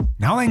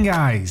Now then,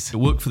 guys. It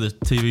worked for the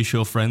TV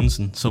show Friends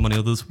and so many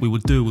others. We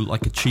would do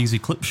like a cheesy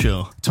clip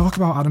show. Talk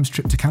about Adam's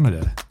trip to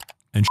Canada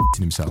and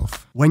shitting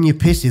himself. When you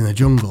piss in the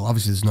jungle,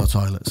 obviously there's no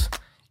toilets.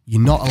 You're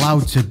not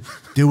allowed to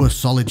do a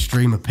solid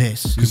stream of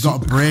piss. You've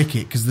got to break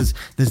it because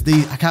there's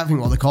the, I can't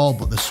think what they're called,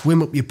 but they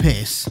swim up your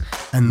piss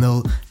and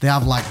they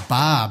have like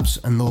barbs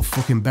and they'll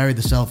fucking bury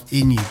themselves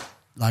in you,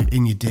 like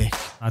in your dick.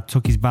 I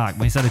took his back,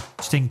 but instead of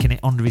stinking it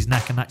under his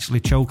neck and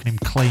actually choking him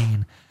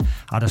clean,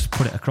 I just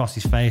put it across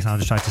his face and I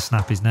just tried to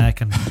snap his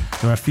neck, and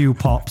there were a few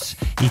pops.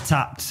 He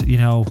tapped,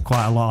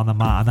 quite a lot on the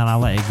mat, and then I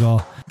let it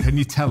go. Can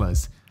you tell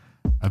us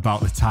about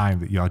the time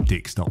that your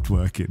dick stopped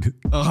working?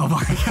 Oh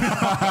my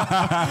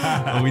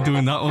God. Are we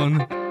doing that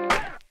one?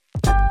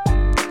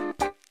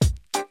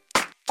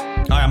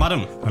 Hi, I'm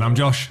Adam. And I'm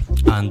Josh.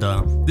 And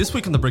this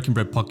week on the Breaking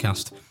Bread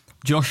podcast,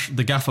 Josh,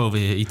 the gaff over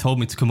here, he told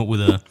me to come up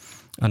with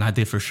an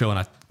idea for a show and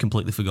I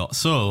completely forgot.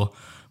 So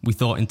we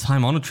thought, in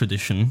time-honoured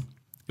tradition,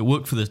 it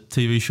worked for the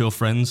TV show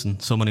Friends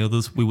and so many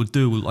others, we would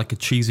do like a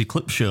cheesy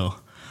clip show.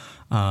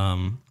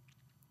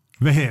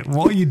 Mate,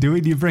 what are you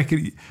doing? You're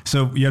breaking.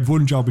 So you had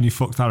one job and you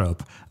fucked that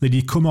up. Then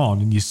you come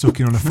on and you're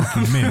sucking on a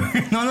fucking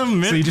mint. Not a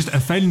mint. So you're just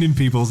offending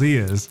people's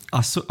ears.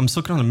 I'm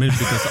sucking on a mint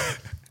because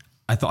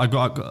I thought I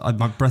got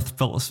my breath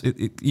felt.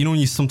 When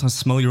you sometimes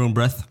smell your own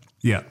breath?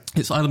 Yeah.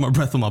 It's either my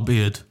breath or my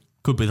beard.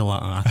 Could be the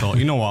latter. I thought,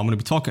 you know what? I'm going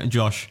to be talking to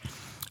Josh.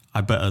 I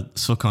better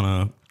suck on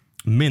a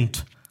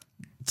mint.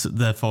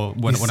 Therefore,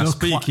 when I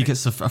speak, he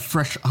gets a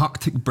fresh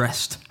Arctic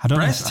breast. I don't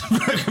breast?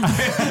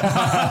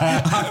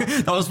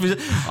 That was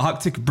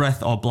Arctic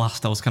breath or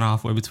blast. I was kind of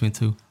halfway between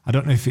two. I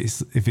don't know if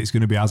it's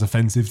going to be as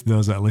offensive to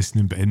those that are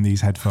listening, but in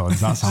these headphones,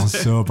 that sounds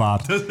so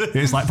bad.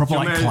 It's like proper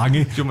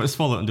clangy. Do you want me to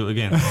swallow it and do it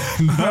again?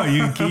 No,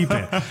 you can keep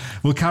it.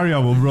 We'll carry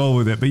on. We'll roll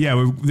with it. But yeah,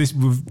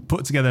 we've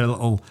put together a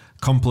little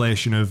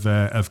compilation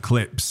of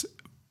clips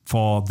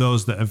for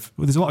those that have,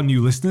 there's a lot of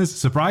new listeners,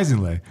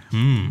 surprisingly.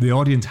 The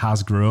audience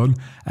has grown.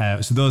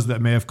 So those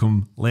that may have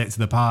come late to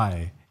the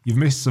pie, you've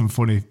missed some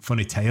funny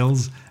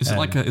tales. Is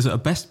it a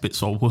best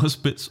bits or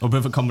worst bits or a bit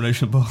of a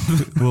combination of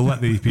both? We'll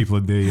let the people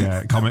in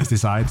the comments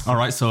decide. All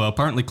right, so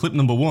apparently clip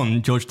number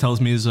 1, George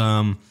tells me, is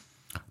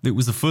it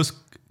was the first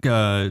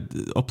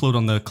upload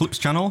on the Clips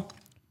channel.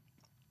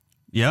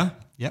 Yeah?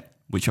 Yep.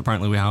 Which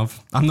apparently we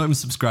have. I'm not even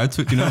subscribed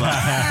to it, do you know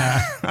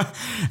that?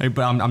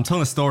 But I'm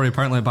telling a story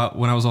apparently about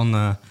when I was on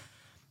the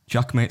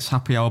Jackmate's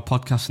Happy Hour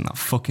podcast in that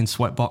fucking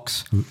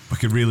sweatbox. We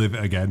could relive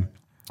it again.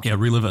 Yeah,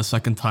 relive it a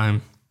second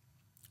time.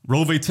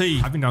 Roll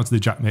VT. I've been down to the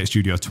Jackmate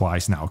studio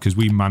twice now because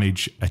we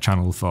manage a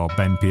channel for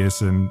Ben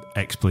Pearson,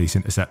 ex-Police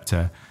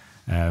Interceptor.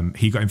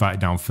 He got invited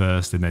down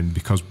first, and then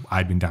because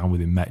I'd been down with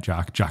him, met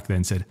Jack. Jack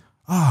then said,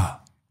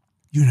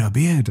 you know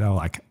Beard? I was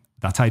like,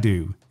 that I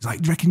do. He's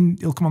like, do you reckon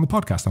he'll come on the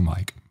podcast? I'm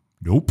like,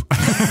 nope.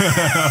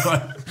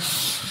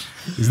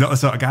 He's not the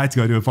sort of guy to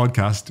go do a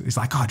podcast. He's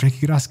like, do you reckon you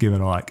could ask him?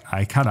 And I'm like,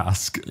 I can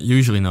ask.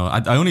 Usually no.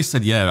 I only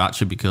said yeah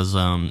actually because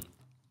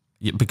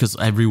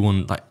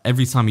everyone, like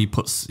every time he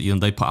puts,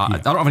 they put. I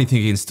don't have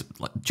anything against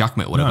like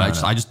Jackmate or whatever.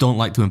 No. I just don't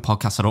like doing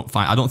podcasts.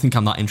 I don't think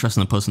I'm that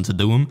interested in a person to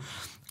do them.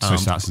 So he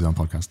starts his own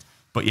podcast.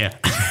 But yeah,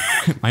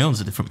 my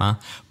own's a different man.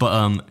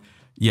 But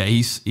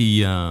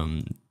he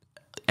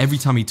every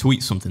time he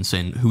tweets something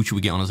saying who should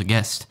we get on as a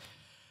guest,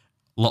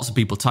 lots of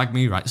people tag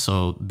me, right?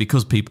 So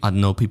because I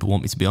know people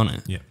want me to be on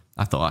it, yeah,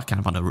 I thought I kind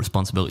of had a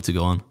responsibility to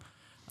go on,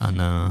 and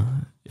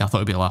I thought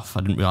it'd be a laugh. I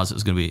didn't realize it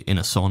was going to be in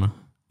a sauna.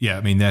 Yeah,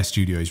 I mean their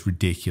studio is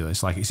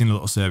ridiculous. Like it's in a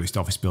little serviced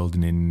office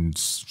building in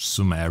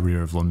some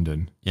area of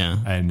London. Yeah,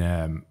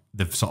 and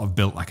they've sort of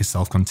built like a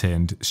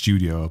self-contained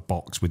studio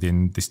box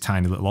within this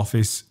tiny little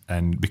office.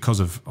 And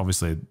because of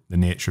obviously the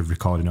nature of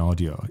recording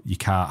audio, you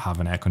can't have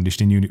an air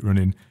conditioning unit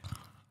running.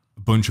 A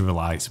bunch of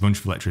lights, a bunch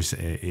of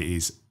electricity. It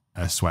is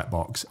a sweat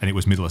box, and it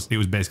was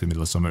basically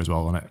middle of summer as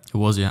well, wasn't it? It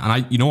was, yeah.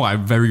 And I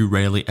very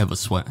rarely ever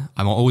sweat.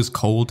 I'm always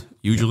cold,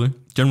 usually,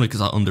 generally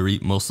because I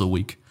undereat most of the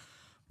week.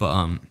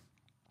 But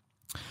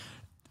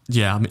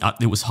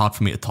it was hard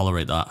for me to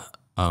tolerate that.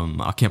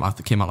 I came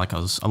out like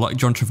I like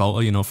John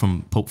Travolta,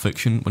 from Pulp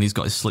Fiction when he's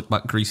got his slick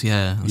back, greasy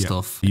hair and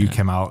stuff. You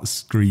came out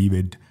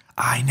screaming,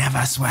 "I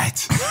never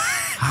sweat."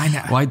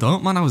 Well, I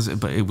don't, man.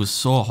 But it was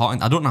so hot,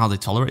 and I don't know how they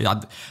tolerate it.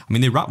 I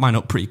mean, they wrap mine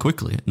up pretty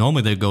quickly.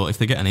 Normally, they go if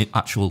they get an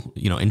actual,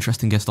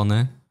 interesting guest on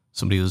there,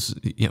 somebody who's,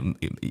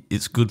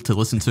 it's good to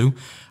listen to.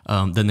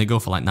 Then they go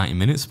for like 90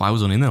 minutes. But I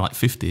was only in there like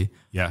 50.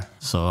 Yeah.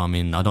 So I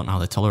mean, I don't know how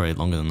they tolerate it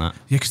longer than that.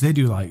 Yeah, because they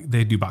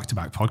do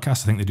back-to-back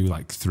podcasts. I think they do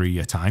like 3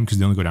 a time because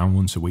they only go down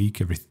once a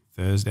week, every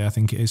Thursday, I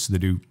think it is. So they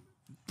do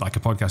like a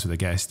podcast with a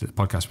guest, a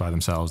podcast by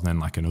themselves, and then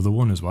like another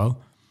one as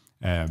well.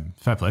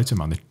 Fair play to them,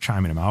 man. They're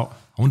chiming them out.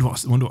 I wonder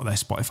what their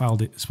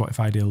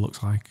Spotify deal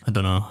looks like. I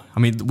don't know. I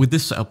mean, with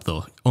this setup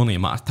though, only a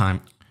matter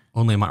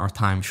of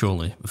time,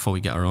 surely, before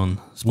we get our own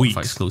Spotify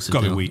exclusive. It's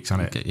got to be weeks,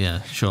 hasn't it?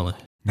 Yeah, surely.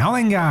 Now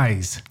then,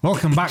 guys,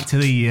 welcome back to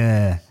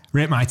the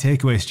Rate My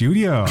Takeaway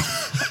studio.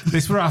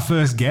 This was our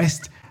first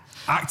guest,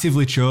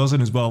 actively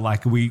chosen as well.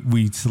 Like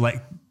we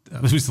select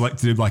we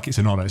selected him like it's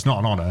an honour. It's not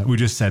an honour. We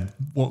just said,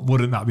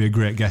 wouldn't that be a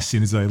great guest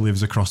seeing as though he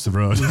lives across the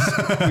road?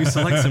 We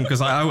select him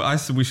because I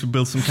said we should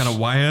build some kind of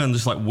wire and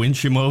just like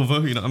winch him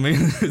over, you know what I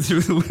mean,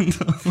 through the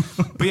window.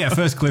 But yeah,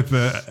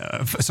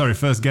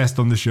 first guest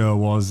on the show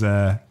was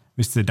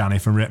Mr. Danny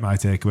from Rate My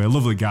Takeaway, a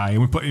lovely guy,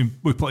 and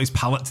we put his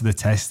palate to the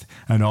test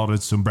and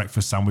ordered some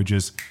breakfast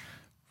sandwiches.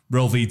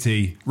 Roll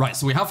VT. Right,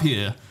 so we have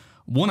here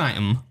one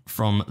item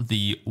from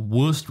the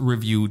worst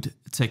reviewed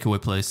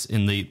takeaway place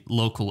in the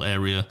local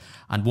area,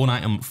 and one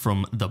item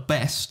from the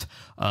best.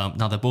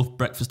 Now they're both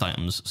breakfast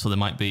items, so there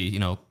might be, you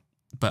know,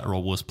 better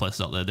or worse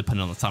places out there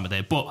depending on the time of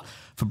day. But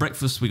for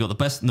breakfast, we got the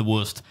best and the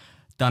worst.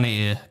 Danny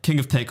here, king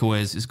of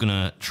takeaways, is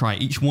gonna try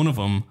each one of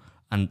them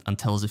and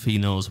tell us if he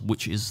knows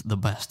which is the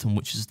best and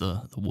which is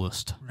the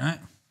worst. Right.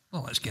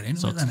 Well, let's get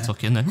into So it then.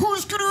 tuck in there.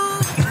 Who's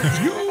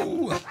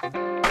gonna?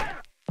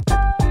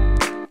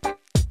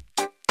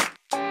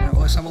 Right,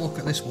 well, let's have a look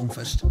at this one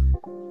first.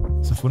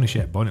 It's a funny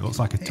shaped bun. It looks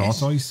like a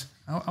tortoise.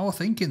 I was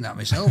thinking that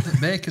myself. The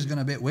baker's going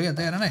to be a bit weird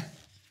there, isn't it?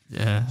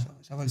 Yeah,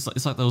 have a-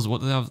 it's like those.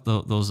 What do they have?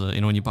 Those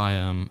you know, when you buy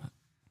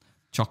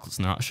chocolates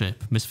and they're out of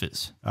shape,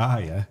 Misfits. Ah,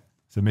 yeah.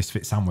 It's a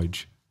misfit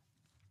sandwich.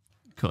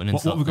 Cutting into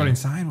What have we got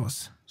inside?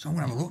 What's So I'm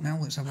going to have a look now.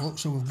 Let's have a look.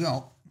 So we've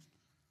got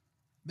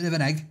a bit of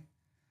an egg,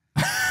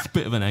 a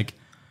bit of an egg.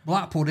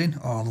 black pudding.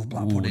 Oh, I love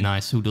black Ooh, pudding.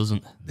 nice. Who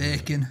doesn't?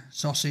 Bacon,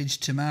 sausage,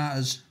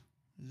 tomatoes,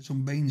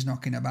 some beans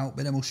knocking about,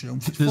 bit of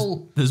mushrooms. It's There's,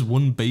 full. there's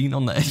one bean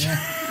on the edge. Yeah.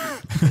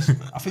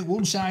 I think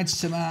one side's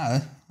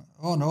tomato.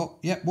 Oh no,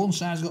 yep, one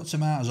side's got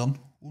tomatoes on,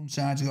 one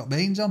side's got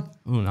beans on.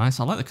 Oh, nice.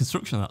 I like the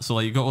construction of that. So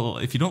like you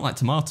got, if you don't like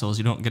tomatoes,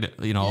 you don't get it,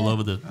 you know, all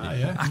over the.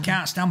 yeah. I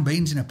can't stand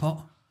beans in a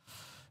pot.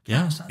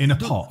 Yeah. In a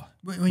pot,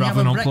 When you rather have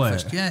than a on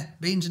breakfast, plate. yeah,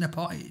 beans in a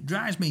pot, it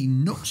drives me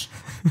nuts.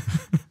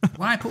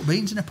 Why put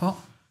beans in a pot?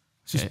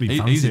 It's just Yeah, been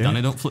fancy. easy, eh?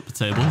 Danny. Don't flip the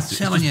table. It's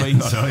Telling just you.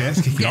 beans. Oh, yeah,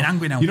 it's kicking Getting off.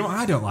 angry now. You know what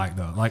I don't like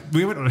though? Like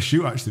we went on a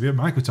shoot actually. Me and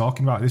Mike were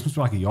talking about it. This must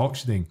be like a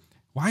Yorkshire thing.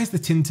 Why is the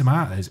tin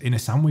tomatoes in a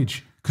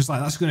sandwich? Because like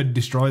that's going to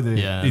destroy the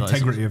Yeah, that is-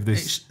 integrity of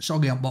this. It's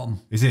soggy on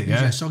bottom. Is it?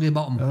 Yeah. Soggy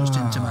bottom, just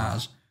in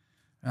tomatoes.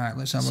 Right,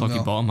 let's have a Soggy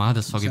go. bottom. I had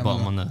a soggy have a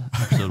bottom look. on the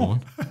episode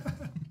one.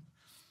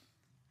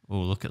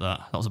 Oh, look at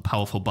that. That was a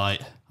powerful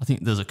bite. I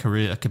think there's a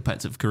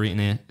competitive career in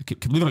here.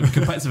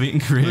 Competitive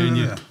eating career in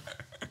you. I'm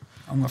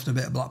going to have to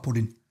bit of black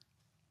pudding.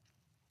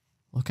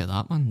 Look at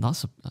that, man.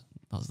 That's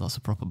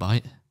a proper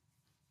bite.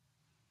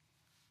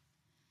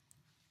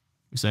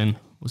 You're saying,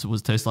 what's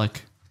it taste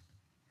like?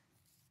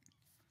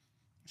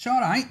 It's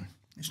all right.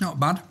 It's not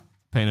bad.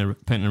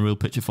 Painting a real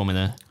picture for me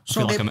there. I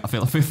feel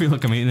Soggy-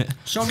 like I'm eating it.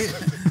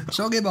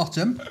 Soggy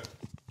bottom.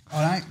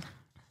 All right.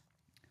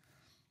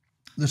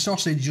 The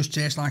sausage just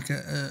tastes like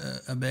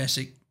a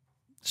basic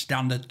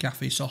standard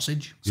cafe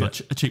sausage. So a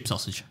cheap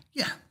sausage.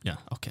 Yeah. Yeah,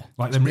 okay.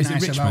 Like them, be is it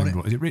nice about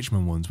Richmond? it. Is it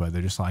Richmond ones where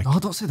they're just like Oh,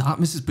 don't say that.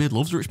 Mrs. Beard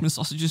loves Richmond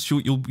sausages.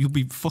 You'll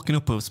be fucking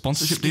up a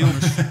sponsorship deal.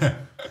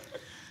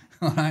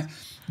 All right.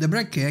 The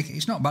bread cake,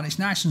 it's not bad. It's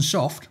nice and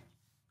soft,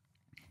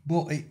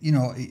 but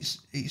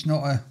it's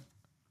not a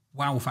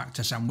wow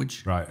factor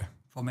sandwich right?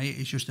 for me.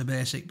 It's just a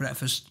basic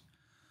breakfast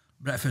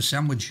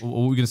sandwich. What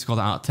are we going to score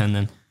that out of 10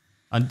 then?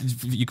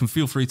 And you can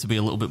feel free to be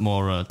a little bit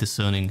more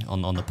discerning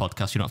on the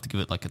podcast. You don't have to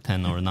give it like a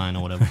 10 or a 9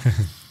 or whatever.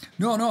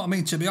 No. I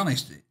mean, to be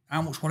honest,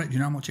 how much was it? Do you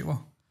know how much it was?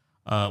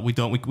 We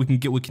don't. We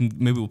can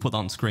maybe we'll put that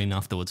on screen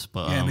afterwards.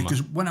 But Yeah,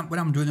 because when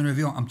I'm doing the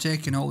review, I'm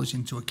taking all this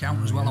into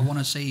account as well. I want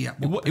to see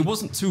it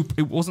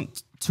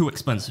wasn't too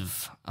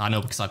expensive. I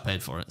know because I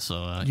paid for it.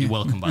 So you're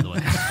welcome, by the way.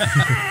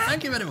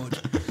 Thank you very much.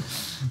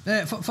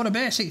 For a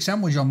basic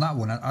sandwich on that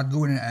one, I'd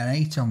go in at an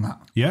 8 on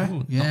that. Yeah.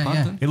 Yeah, Not bad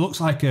yeah. then. It looks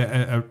like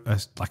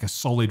a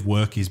solid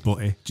workies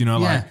butty. Do you know,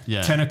 Yeah. like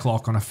Yeah. 10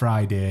 o'clock on a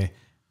Friday,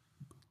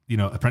 you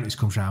know, apprentice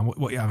comes round,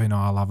 what are you having? Oh,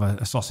 I'll have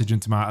a sausage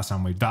and tomato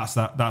sandwich. That's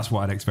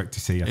what I'd expect to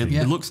see, I think.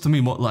 It looks to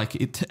me more like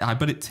it. I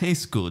bet it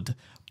tastes good,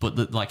 but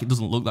it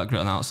doesn't look that great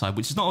on the outside,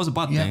 which is not always a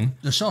bad Yeah, thing.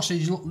 the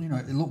sausage,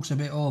 it looks a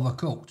bit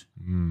overcooked.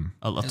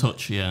 A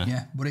touch, yeah.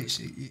 Yeah, but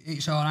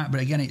it's all right. But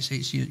again, it's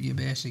your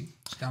basic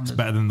standard.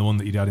 Better than the one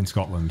that you had in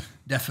Scotland.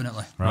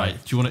 Definitely. Right.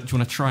 Do you want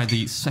to try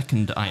the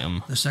second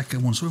item? The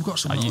second one. So we've got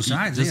some little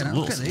sides there's here. a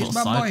Look at little these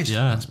bad side, boys.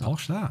 Yeah,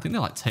 Posh I that. think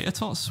they're like tater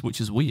tots,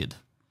 which is weird.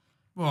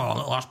 Oh,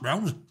 little hash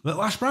browns.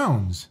 Little Ash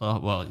Browns.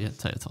 Well, yeah,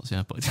 tater tots,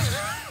 yeah, but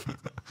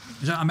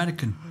Is that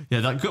American?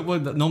 yeah,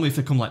 normally if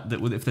they come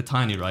if they're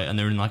tiny, right, and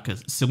they're in like a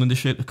cylinder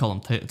shape, they call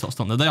them tater tots.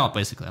 Don't they? They are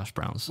basically hash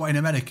browns. What, in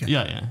America?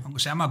 Yeah, yeah. I'm going to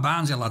say I'm a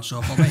Barnsley lad,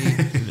 so for me,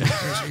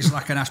 it's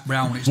like an hash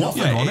brown. It's not.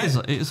 Yeah,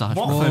 it is a hash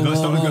brown. Watford,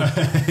 let's not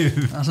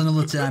go- That's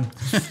another time.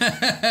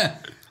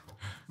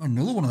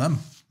 Another one of them.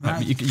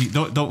 Right. You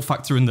don't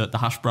factor in the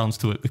hash browns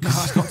to it because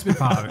That's got to be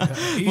part of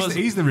it.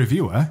 He's the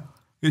reviewer.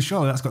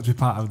 Surely that's got to be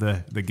part of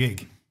the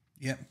gig.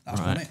 Yep, that's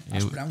Right, one it.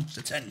 Hash browns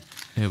to 10.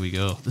 here we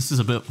go. This is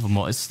a bit of a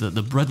more.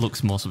 The bread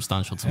looks more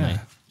substantial to me.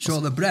 So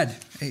the bread,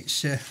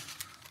 it's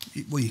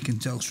well, you can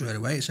tell straight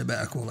away it's a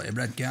better quality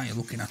bread, can't you?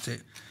 Looking at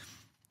it,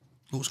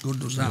 looks good,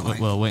 does that? Like,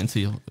 Well, wait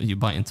until you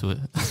bite into it.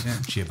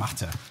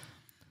 Ciabatta.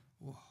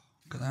 look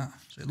at that.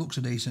 So it looks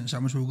a decent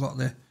sandwich. We've got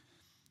the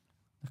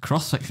The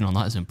cross section on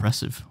that is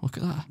impressive. Look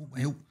at that.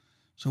 way up.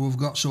 So we've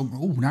got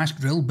some nice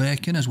grilled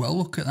bacon as well.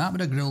 Look at that,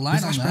 bit of grilled line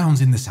There's on hash there.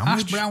 browns in the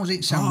sandwich. Hash browns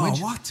in sandwich.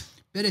 Oh, what?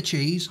 Bit of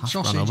cheese, brown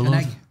sausage, and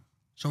overload. egg.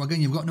 So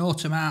again, you've got no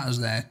tomatoes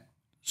there,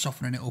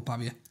 softening it up,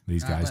 have you?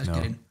 These guys let's know.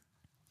 get in.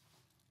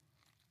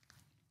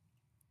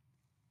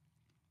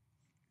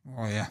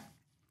 Oh yeah.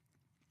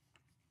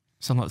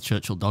 Sound like the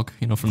Churchill dog,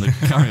 from the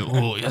carrier.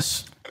 Oh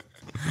yes.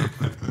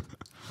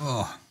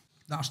 Oh,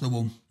 that's the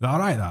one. Is that all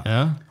right, that?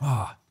 Yeah.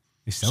 Oh,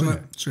 he's selling So,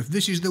 it. so if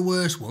this is the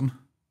worst one,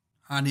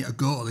 I need to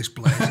go to this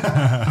place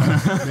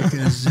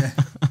because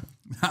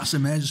that's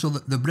amazing. So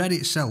the bread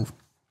itself,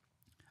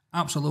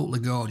 absolutely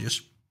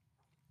gorgeous.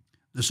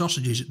 The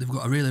sausages, they've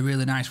got a really,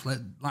 really nice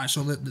flavour. Like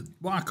so,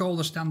 what I call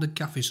the standard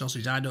cafe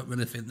sausage, I don't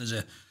really think there's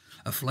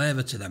a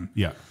flavour to them.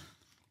 Yeah.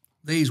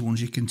 These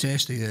ones, you can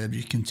taste the herbs,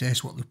 you can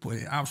taste what they've put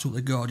in.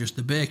 Absolutely gorgeous.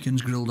 The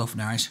bacon's grilled off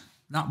nice.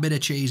 That bit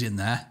of cheese in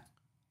there,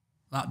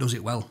 that does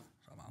it well.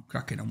 So I'm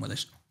cracking on with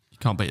this. You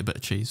can't beat a bit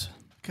of cheese.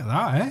 Look at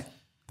that, eh?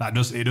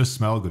 It does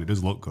smell good. It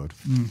does look good.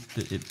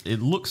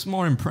 It looks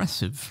more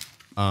impressive.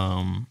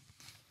 I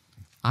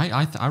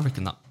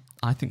reckon that.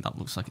 I think that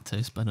looks like it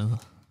tastes better.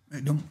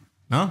 It don't.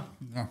 No.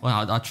 No.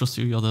 Well, I trust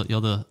you. You're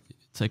the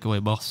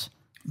takeaway boss.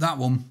 That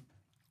one,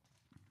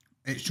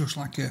 it's just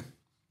like a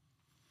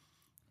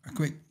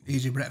quick,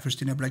 easy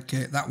breakfast in a bread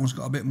cake. That one's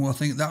got a bit more. I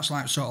think that's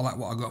like sort of like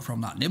what I got from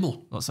that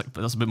nibble. That's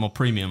a bit more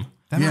premium.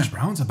 Them Yeah. hash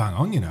browns are bang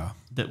on,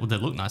 They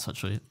look nice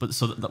actually. But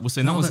so we're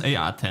saying that was 8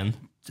 out of 10.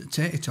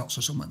 Tater tots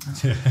or something.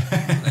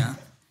 Yeah.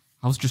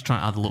 I was just trying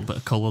to add a little bit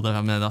of colour there.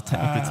 I mean, that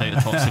technically tater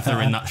tots if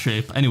they're in that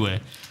shape.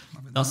 Anyway,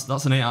 that's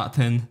an 8 out of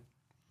 10.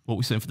 What are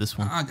we saying for this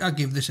one? I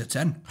give this a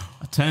 10.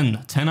 A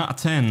 10. 10 out of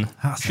 10.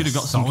 That's Should have a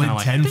got some solid kind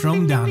of 10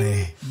 from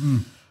Danny.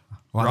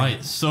 Wow.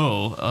 Right,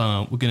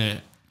 so we're going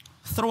to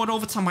throw it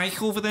over to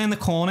Mike over there in the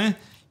corner.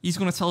 He's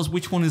going to tell us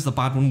which one is the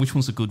bad one, which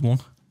one's the good one.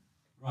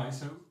 Right,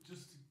 so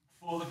just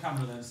for the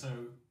camera then, so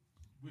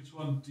which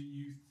one do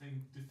you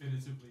think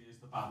definitively is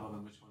the bad one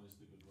and which one is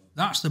the good one?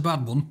 That's the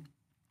bad one.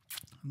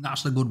 And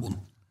that's the good one.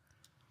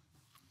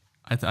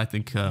 I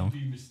think...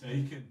 Be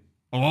mistaken.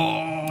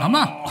 Am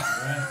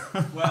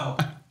I? Well,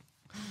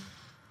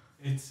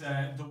 it's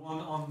the one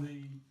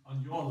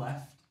on your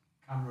left,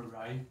 camera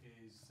right,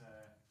 is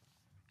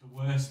the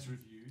worst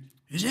reviewed.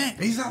 Is it?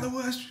 Is that the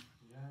worst?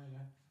 Yeah.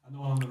 And the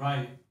one on the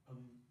right, on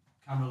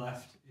camera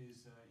left,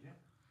 is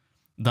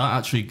That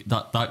actually,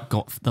 that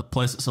got... The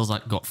place that sells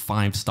that got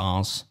 5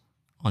 stars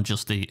on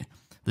Just Eat.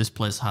 This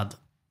place had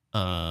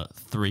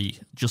 3,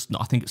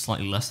 I think it's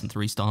slightly less than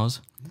 3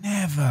 stars.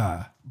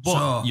 Never. But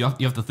So- you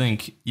have to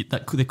think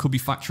that they could be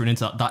factoring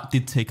into that. That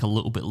did take a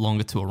little bit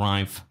longer to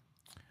arrive.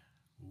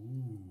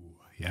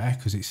 Yeah,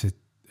 because it's a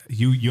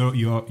you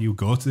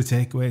go to the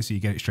takeaway, so you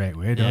get it straight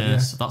away, don't you?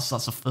 So that's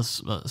a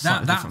slightly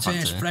That different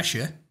tastes factor.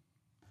 fresher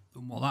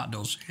than what that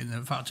does. In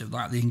the fact of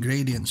like the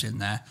ingredients in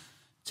there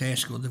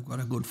taste good. They've got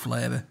a good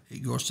flavour.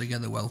 It goes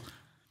together well.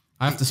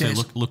 I have to say,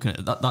 tastes- looking at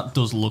it, that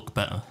does look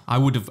better. I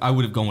would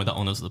have gone with that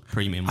one as the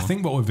premium I one.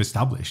 think what we've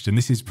established, and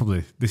this is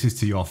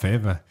to your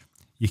favour,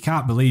 you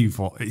can't believe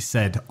what it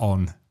said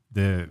on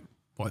the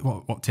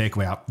what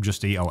takeaway app,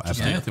 Just Eat or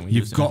whatever. Eat, I think we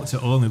You've used it. got to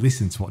only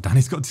listen to what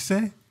Danny's got to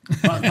say.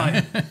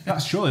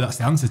 That's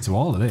the answer to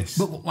all of this.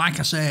 But like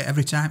I say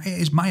every time, it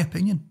is my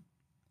opinion.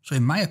 So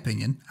in my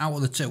opinion, out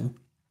of the two,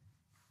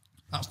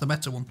 that's the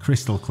better one.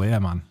 Crystal clear,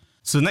 man.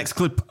 So the next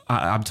clip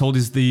I'm told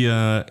is the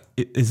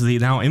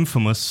now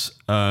infamous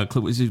clip.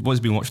 What has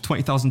been watched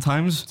 20,000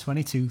 times?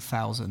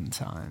 22,000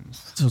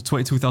 times. So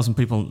 22,000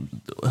 people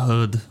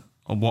heard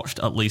or watched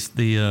at least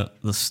the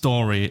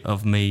story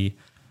of me.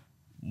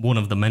 One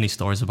of the many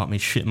stories about me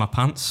shitting my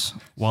pants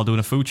while doing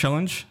a food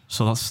challenge.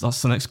 So that's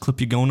the next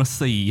clip you're going to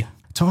see.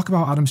 Talk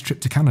about Adam's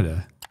trip to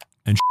Canada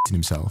and shitting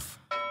himself.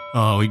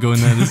 Oh, we going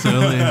there this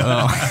early?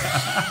 Oh.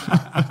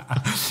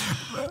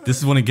 This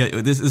is what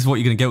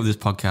you're going to get with this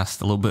podcast.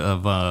 A little bit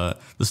of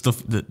the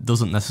stuff that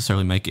doesn't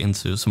necessarily make it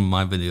into some of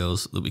my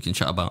videos that we can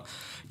chat about.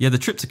 Yeah, the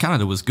trip to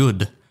Canada was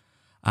good,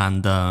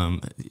 and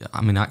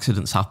I mean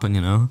accidents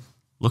happen.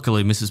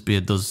 Luckily, Mrs.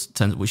 Beard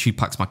she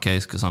packs my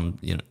case because I'm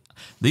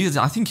these.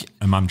 I think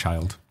A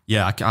man-child.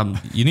 yeah,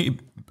 you need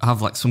to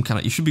have like some kind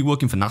of. You should be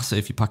working for NASA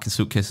if you're packing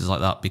suitcases like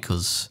that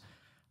because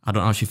I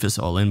don't know how she fits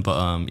it all in.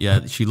 But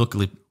yeah, she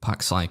luckily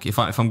packs like if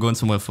I'm going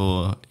somewhere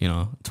for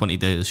 20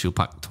 days, she'll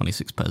pack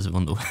 26 pairs of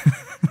underwear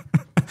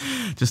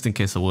just in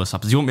case the worst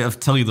happens. You want me to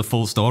tell you the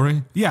full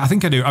story? Yeah, I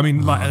think I do. I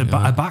mean, a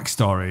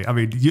backstory. I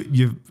mean,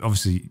 you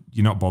obviously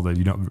you're not bothered.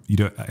 You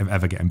don't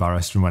ever get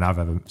embarrassed from when I've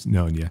ever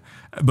known you.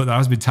 But there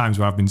has been times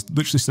where I've been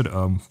literally stood at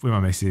home with my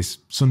missus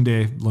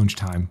Sunday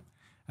lunchtime,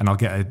 and I'll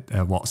get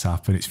a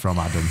WhatsApp and it's from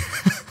Adam,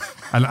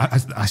 and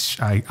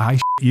I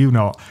you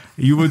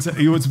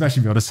would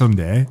message me on a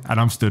Sunday, and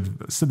I'm stood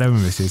there with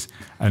my missus,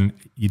 and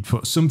you'd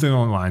put something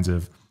along the lines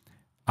of,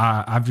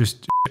 I've just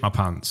shit my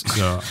pants,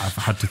 so I've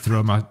had to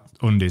throw my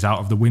undies out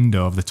of the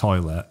window of the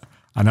toilet,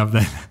 and I've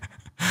then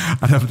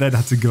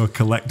had to go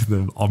collect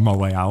them on my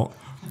way out.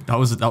 That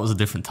was a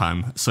different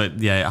time. So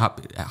it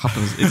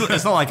happens.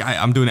 It's not like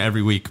I'm doing it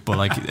every week, but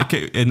like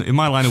in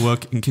my line of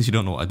work, in case you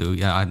don't know what I do,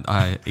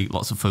 I eat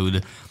lots of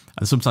food,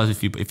 And sometimes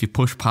if you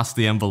push past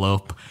the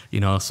envelope, you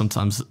know,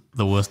 sometimes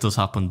the worst does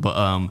happen.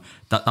 But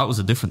that was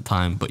a different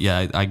time. But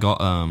yeah, I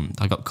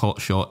got caught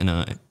short in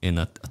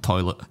a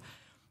toilet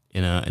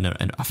in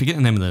I forget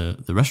the name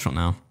of the restaurant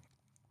now.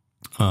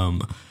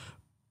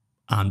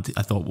 And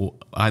I thought, well,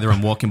 either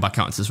I'm walking back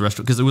out into this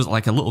restaurant because there was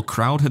like a little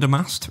crowd had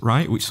amassed,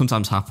 right? Which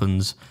sometimes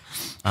happens.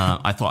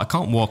 I thought I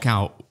can't walk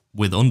out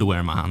with underwear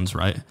in my hands,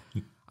 right?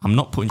 I'm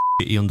not putting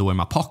shitty underwear in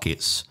my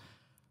pockets.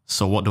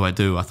 So what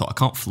do? I thought I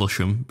can't flush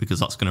them because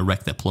that's going to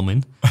wreck their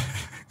plumbing.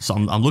 So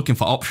I'm looking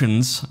for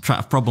options,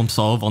 trying to problem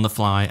solve on the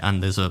fly,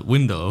 and there's a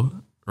window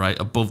right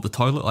above the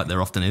toilet, like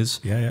there often is.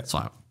 Yeah. So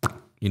I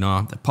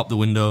pop the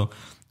window,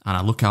 and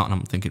I look out, and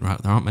I'm thinking,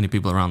 right, there aren't many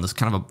people around. There's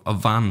kind of a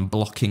van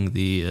blocking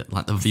the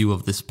view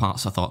of this part.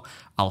 So I thought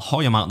I'll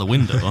hoy him out the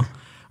window,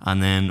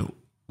 and then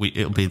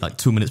it'll be like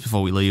 2 minutes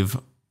before we leave.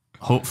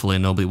 Hopefully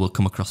nobody will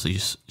come across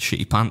these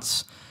shitty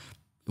pants.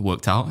 It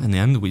worked out in the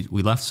end.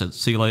 We left, said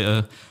see you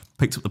later.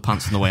 Picked up the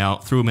pants on the way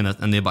out, threw them in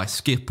a nearby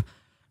skip.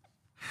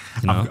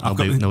 You know,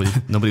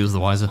 nobody was the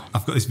wiser.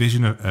 I've got this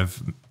vision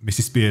of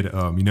Mrs. Spears at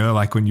home. You know,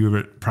 like when you were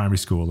at primary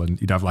school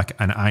and you'd have like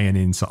an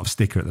iron-in sort of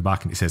sticker at the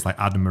back and it says like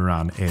Adam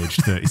Moran,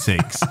 aged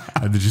 36,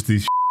 and they're just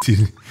these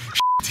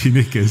shitty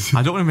knickers.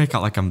 I don't want to make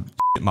out like I'm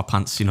in my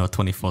pants,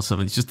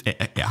 24/7. It's just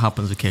it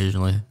happens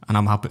occasionally, and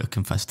I'm happy to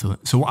confess to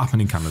it. So what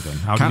happened in Canada then?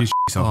 How did you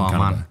yourself in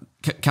Canada?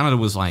 Man. Canada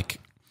was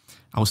like,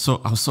 I was so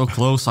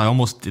close. I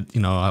almost did,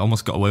 I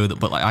almost got away with it.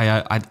 But like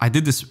I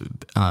did this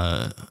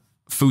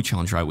food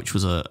challenge, right, which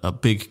was a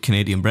big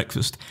Canadian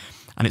breakfast,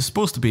 and it's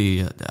supposed to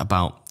be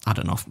about, I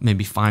don't know,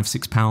 maybe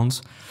 5-6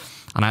 pounds.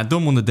 And I had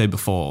done one the day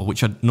before,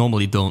 which I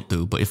normally don't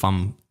do. But if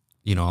I'm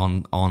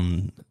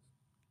on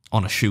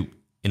a shoot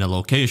in a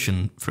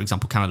location, for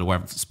example, Canada, where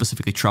I've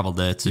specifically traveled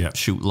there to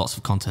shoot lots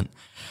of content,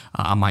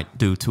 I might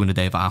do 2 in a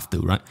day if I have to,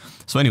 right?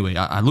 So anyway,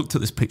 I looked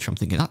at this picture. I'm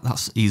thinking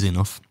that's easy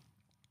enough.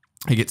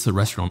 I get to the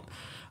restaurant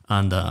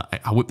and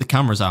I whip the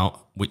cameras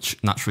out, which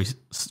naturally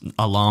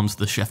alarms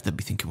the chef. They'd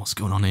be thinking, what's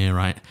going on here,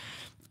 right?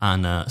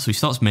 And so he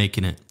starts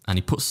making it and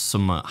he puts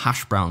some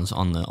hash browns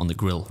on the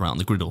grill, right on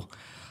the griddle.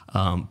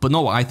 But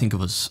not what I think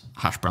of as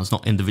hash browns,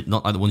 not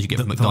like the ones you get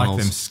from McDonald's.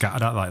 Like them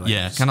scattered out like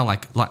yeah, kind of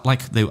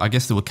like they, I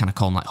guess they would kind of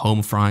call them like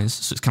home fries.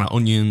 So it's kind of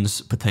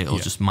onions,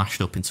 potatoes, just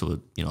mashed up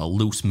into a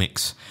loose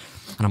mix.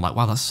 And I'm like,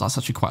 wow, that's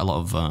actually quite a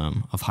lot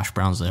of hash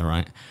browns there,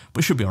 right?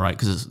 But it should be all right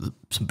because there's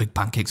some big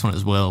pancakes on it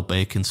as well,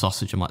 bacon,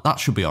 sausage. I'm like, that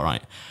should be all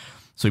right.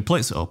 So he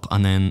plates it up,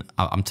 and then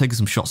I'm taking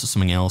some shots of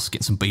something else,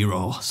 getting some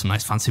B-roll, some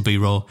nice fancy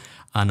B-roll.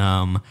 And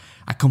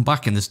I come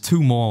back, and there's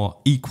 2 more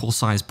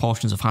equal-sized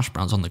portions of hash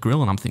browns on the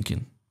grill, and I'm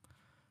thinking,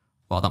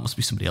 well, that must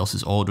be somebody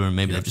else's order, and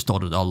maybe they've just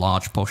ordered a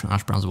large portion of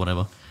hash browns or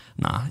whatever.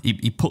 Nah,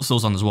 he puts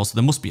those on as well, so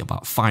there must be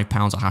about 5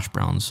 pounds of hash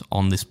browns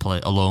on this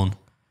plate alone.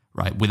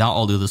 Right, without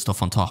all the other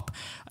stuff on top.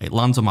 It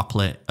lands on my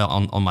plate,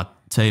 on my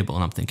table,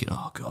 and I'm thinking,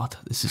 oh God,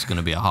 this is going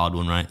to be a hard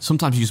one, right?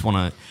 Sometimes you just want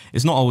to,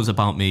 it's not always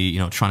about me,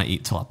 trying to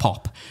eat till I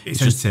pop. It's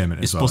just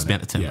entertainment. It's supposed to be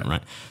entertainment,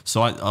 right?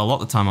 So a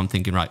lot of the time I'm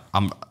thinking, right,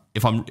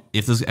 if I'm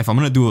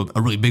going to do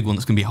a really big one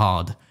that's going to be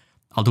hard,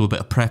 I'll do a bit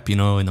of prep, in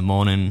the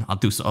morning. I'll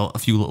do a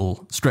few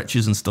little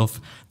stretches and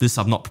stuff. This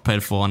I've not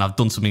prepared for, and I've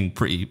done something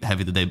pretty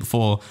heavy the day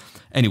before.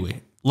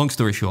 Anyway, long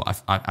story short,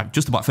 I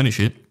just about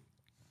finished it.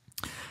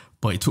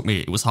 But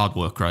it was hard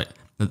work, right?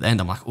 At the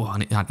end, I'm like, oh, I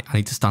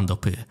need to stand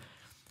up here,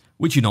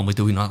 which you normally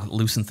do,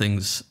 loosen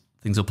things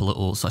up a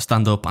little. So I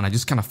stand up, and I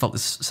just kind of felt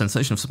this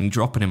sensation of something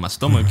dropping in my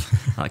stomach,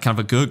 like kind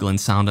of a gurgling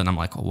sound, and I'm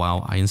like, oh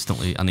wow, I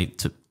need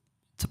to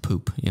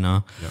poop,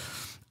 Yep.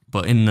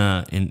 But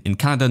in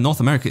Canada,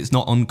 North America, it's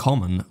not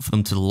uncommon for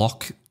them to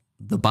lock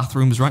the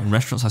bathrooms, right? In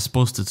restaurants, I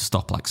suppose to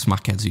stop like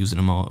smackheads using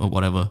them or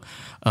whatever.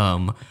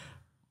 I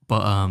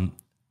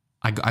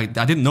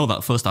didn't know that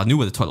at first. I knew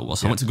where the toilet was,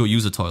 so I went to go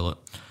use the toilet,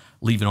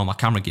 leaving all my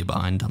camera gear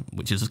behind,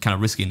 which is kind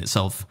of risky in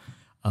itself.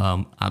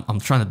 I'm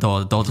trying the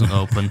door doesn't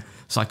open,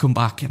 so I come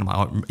back and I'm like,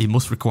 oh, it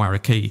must require a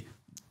key.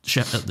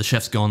 The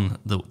chef's gone,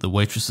 the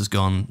waitress is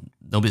gone,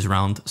 nobody's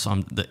around.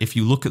 So if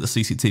you look at the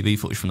CCTV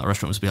footage from that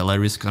restaurant, it must be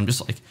hilarious because I'm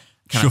just like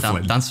kind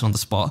of dancing on the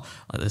spot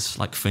like this,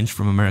 like Finch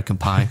from American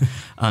Pie,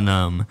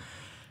 and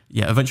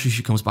eventually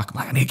she comes back. I'm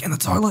like, I need to get in the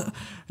toilet.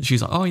 And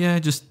she's like, oh yeah,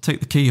 just take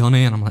the key,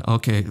 honey. And I'm like,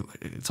 okay.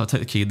 So I take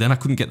the key. Then I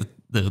couldn't get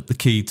the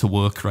key to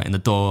work right in the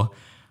door.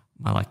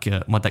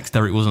 My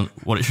dexterity wasn't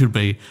what it should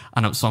be.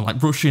 And so I'm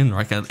like rushing,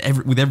 right?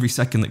 With every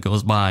second that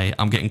goes by,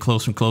 I'm getting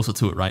closer and closer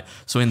to it, right?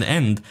 So in the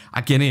end,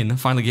 I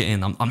finally get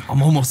in.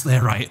 I'm almost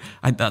there, right?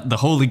 The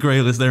Holy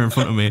Grail is there in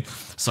front of me.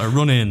 So I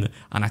run in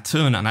and I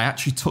turn and I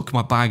actually took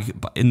my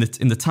bag. But in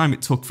the time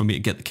it took for me to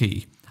get the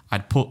key,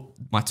 I'd put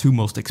my 2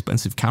 most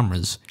expensive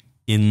cameras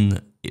in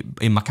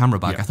my camera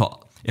bag. I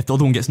thought, if the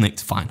other one gets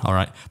nicked, fine, all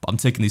right. But I'm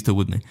taking these 2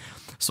 with me.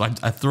 So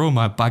I throw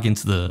my bag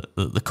into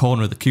the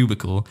corner of the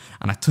cubicle,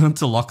 and I turned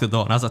to lock the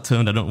door. And as I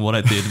turned, I don't know what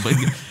I did, but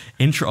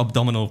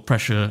intra-abdominal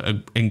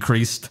pressure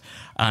increased,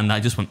 and I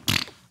just went.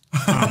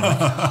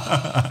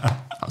 I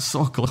was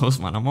so close,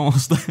 man. I'm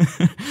almost there.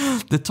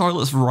 The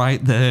toilet's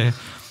right there.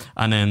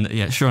 And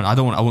then, sure. I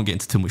won't get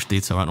into too much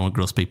detail. I don't want to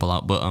gross people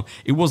out, but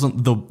it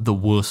wasn't the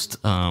worst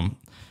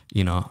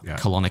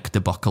colonic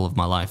debacle of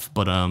my life.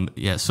 But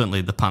yeah,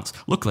 certainly the pants.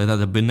 Luckily, they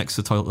had a bin next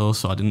to the toilet though,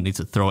 so I didn't need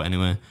to throw it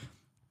anywhere.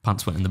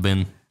 Pants went in the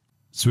bin.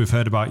 So we've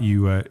heard about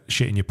you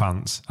shitting your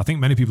pants. I think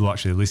many people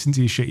actually listen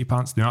to you shit your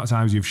pants. The amount of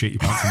times you've shit your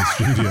pants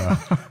in the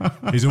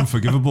studio is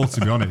unforgivable,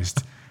 to be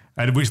honest.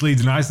 And which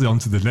leads nicely on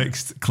to the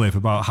next clip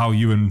about how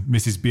you and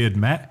Mrs. Beard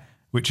met,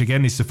 which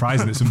again is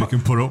surprising that somebody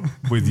can put up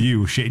with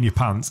you shitting your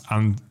pants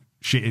and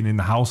shitting in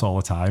the house all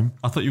the time.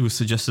 I thought you were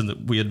suggesting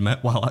that we had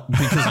met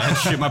because I had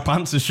shit my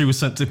pants and she was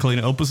sent to clean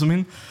it up or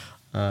something.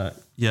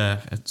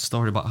 Yeah, a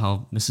story about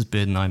how Mrs.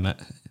 Beard and I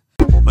met.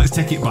 Let's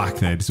take it back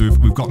then. So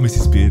we've got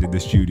Mrs. Beard in the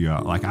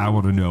studio. Like, I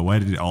want to know, where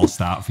did it all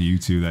start for you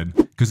two then?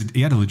 Because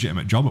he had a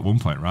legitimate job at one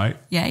point, right?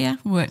 Yeah,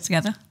 we worked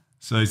together.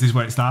 So is this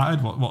where it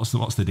started? What's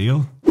the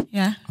deal?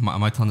 Yeah.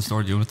 Am I telling the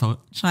story? Do you want to tell it?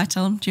 Shall I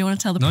tell them? Do you want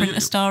to tell the printer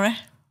story?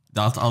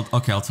 I'll tell the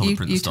printer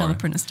story. You tell the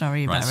printer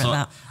story. You're better at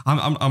that.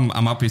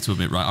 I'm happy to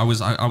admit, right? I was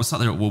sat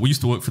there. Well, we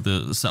used to work for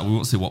the set. We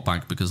won't say what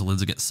bank because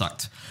Lindsay gets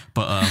sacked.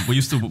 But we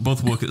used to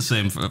both work at the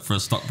same for a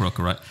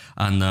stockbroker, right?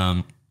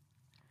 And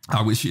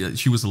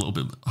she was a little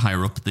bit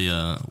higher up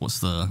the what's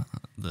the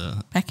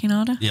pecking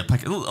order. Yeah,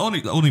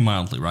 only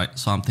mildly, right?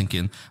 So I'm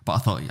thinking, but I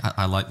thought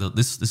I like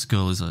this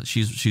girl is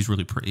she's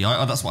really pretty.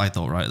 That's what I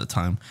thought right at the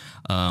time.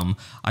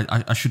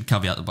 I should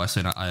caveat it by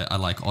saying I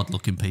like odd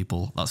looking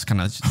people. That's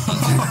kind of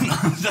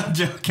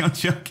I'm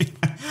joking.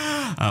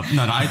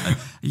 No.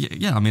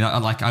 I mean,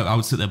 I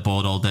would sit there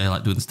bored all day,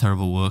 like doing this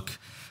terrible work,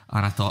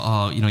 and I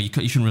thought, you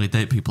shouldn't really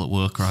date people at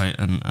work, right?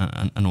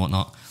 And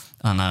whatnot.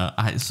 And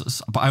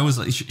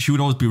she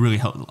would always be really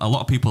helpful. A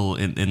lot of people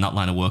in that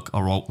line of work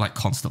are all like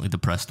constantly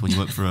depressed when you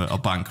work for a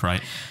bank,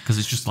 right? Because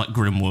it's just like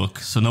grim work.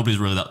 So nobody's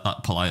really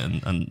that polite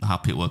and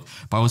happy at work.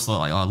 But I always thought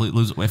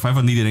like, if I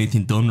ever needed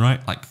anything done,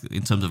 right, like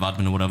in terms of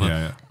admin or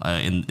whatever,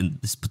 in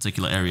this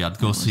particular area, I'd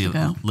go see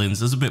Linz.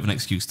 There's a bit of an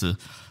excuse to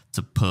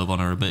perv on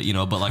her a bit,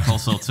 but like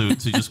also to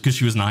just because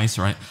she was nice,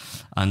 right?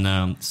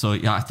 And so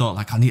yeah, I thought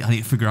like I need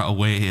to figure out a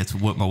way here to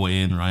work my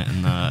way in, right?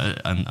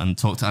 And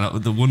talk to her.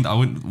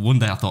 One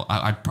day I thought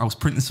I was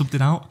printing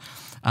something out,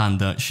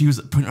 and she was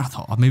at the printer. I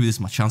thought maybe this is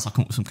my chance. I'll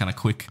come up with some kind of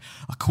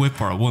a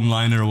quip or a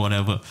one-liner or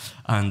whatever.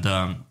 And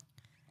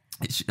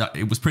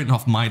it was printing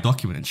off my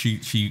document, and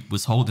she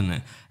was holding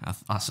it.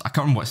 I can't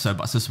remember what I said,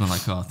 but I said something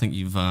like, I think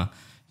you've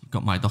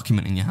got my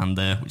document in your hand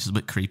there, which is a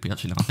bit creepy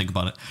actually now I think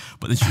about it.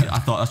 But then I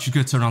thought she was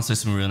going to turn around and say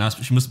something really nice,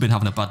 but she must have been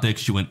having a bad day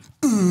because she went,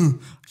 I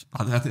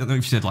don't know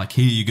if she said like,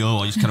 here you go,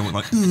 or just kind of went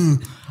like,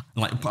 and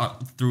like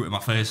threw it in my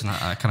face, and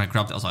I kind of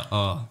grabbed it. I was like,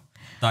 oh,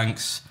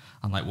 thanks,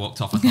 and like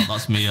walked off. I thought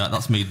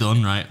that's me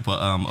done, right?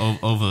 But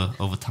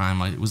over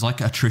time, it was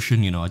like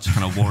attrition, I just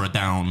kind of wore her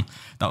down.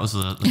 That was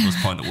the first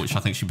point at which I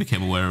think she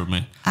became aware of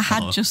me. I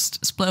had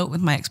just split up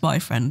with my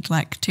ex-boyfriend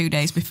like 2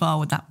 days before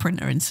with that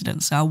printer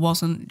incident, so I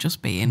wasn't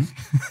just being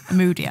a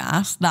moody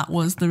ass. That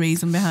was the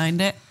reason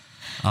behind it.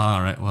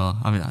 All right, well,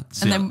 I mean...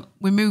 And then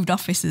we moved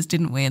offices,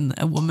 didn't we? And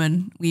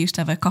we used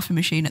to have a coffee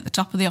machine at the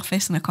top of the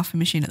office and a coffee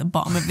machine at the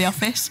bottom of the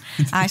office.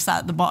 I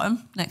sat at the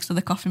bottom next to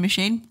the coffee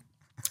machine.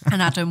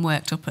 And Adam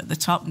worked up at the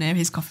top near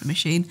his coffee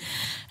machine.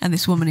 And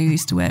this woman who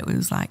used to work with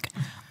was like,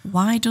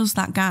 why does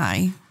that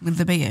guy with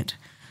the beard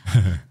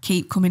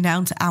keep coming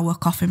down to our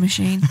coffee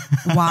machine?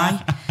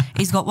 Why?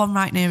 He's got one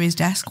right near his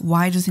desk.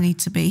 Why does he need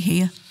to be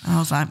here? And I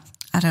was like,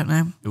 I don't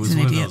know. It was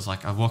one of those,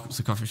 like, I'd walk up to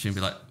the coffee machine and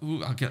be like,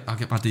 ooh, I'll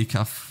get my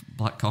decaf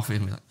black coffee,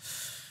 and be like,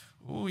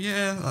 oh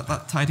yeah,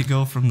 that tidy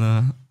girl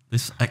from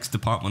this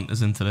ex-department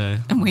is in today.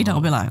 And we'd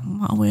all be like,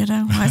 what a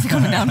weirdo. Why is he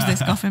coming down to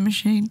this coffee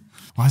machine?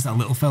 Why is that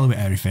little fella with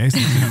hairy face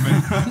looking at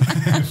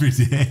me every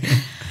day?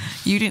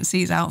 You didn't see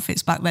his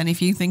outfits back then.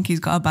 If you think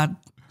he's got a bad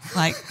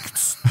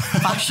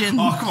fashion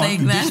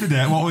thing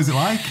there. What was it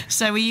like?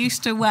 So he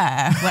used to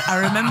wear,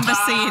 I remember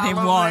seeing him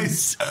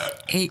once.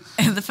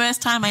 The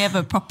first time I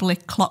ever properly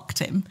clocked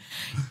him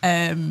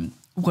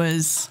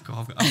was...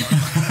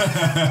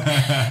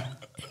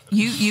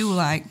 You were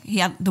like,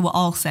 they were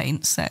All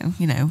Saints, so,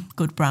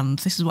 good brand.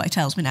 This is what he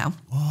tells me now.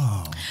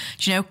 Whoa.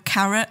 Do you know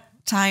carrot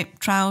type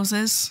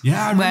trousers?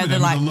 Yeah, I remember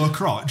them with a low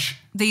crotch.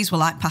 These were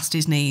like past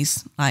his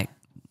knees, like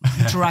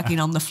dragging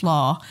on the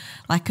floor,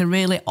 like a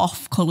really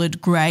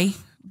off-coloured grey,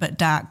 but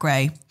dark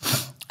grey.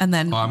 And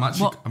then I'm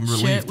relieved,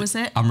 shirt was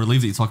it? I'm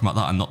relieved that you're talking about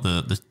that and not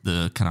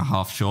the kind of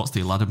half shorts,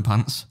 the Aladdin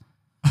pants.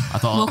 I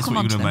thought that's what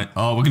you were going to make.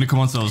 Oh, we're going to come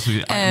on to those. So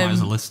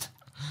itemize a list.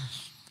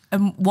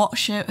 And what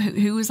shirt?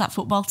 Who was that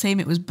football team?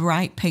 It was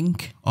bright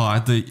pink. Oh, I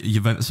had the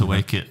Juventus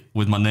away kit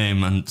with my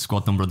name and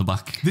squad number on the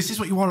back. This is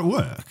what you wore at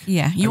work?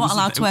 Yeah, you weren't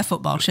allowed to wear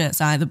football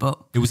shirts either, but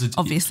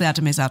obviously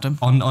Adam is Adam.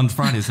 On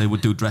Fridays, they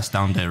would do dress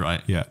down day,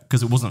 right? Yeah.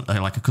 Because it wasn't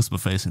like a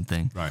customer-facing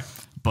thing. Right.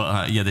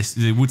 But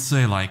they would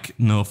say like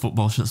no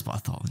football shirts, but I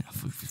thought,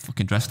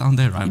 fucking dress down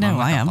day, right? You know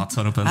who I am.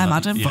 I'm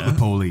Adam. Fuck the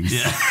police.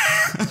 Yeah.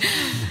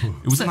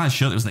 It was a nice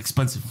shirt. It was an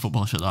expensive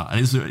football shirt. That. And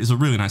it's a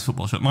really nice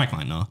football shirt. Mike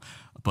might know.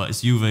 But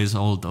it's Juve's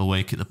old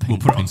away kit, the pink. We'll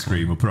put it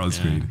on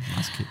screen.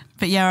 Nice kit.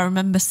 But yeah, I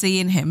remember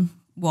seeing him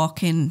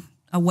walking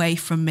away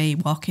from me,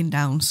 walking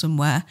down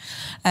somewhere.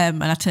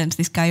 And I turned to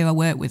this guy who I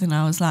work with and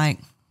I was like,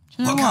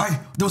 you know What what? guy?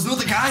 There was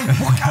another guy.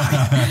 What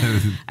guy?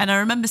 And I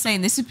remember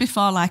saying, this is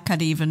before like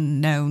I'd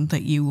even known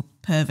that you were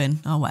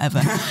perving or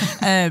whatever.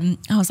 I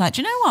was like,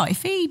 do you know what?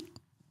 If he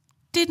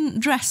didn't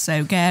dress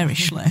so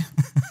garishly,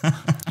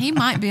 he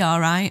might be all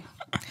right.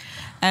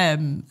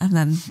 And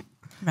then the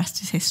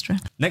rest is history.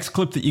 Next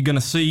clip that you're going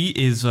to see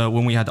is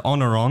when we had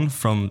Honor on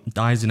from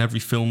Dies in Every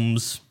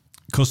Film's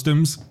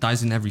Customs.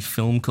 Dies in Every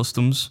Film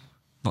Customs.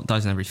 Not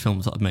Dies in Every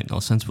Films, that would make no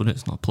sense, would it?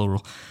 It's not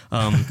plural.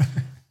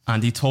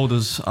 And he told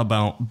us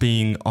about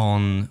being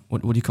on,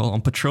 what do you call it,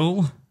 on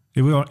patrol?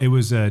 It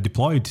was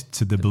deployed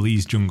to the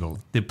Belize jungle.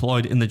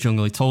 Deployed in the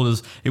jungle. He told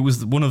us it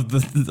was one of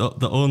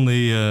the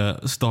only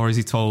stories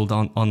he told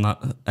on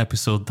that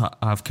episode that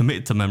I've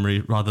committed to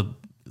memory rather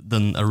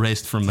than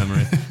erased from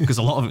memory, because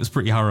a lot of it was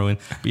pretty harrowing.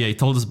 But yeah, he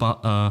told us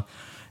about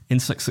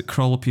insects that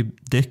crawl up your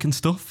dick and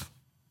stuff.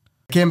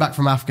 Came back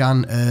from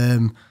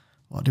Afghan.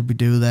 What did we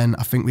do then?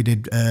 I think we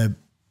did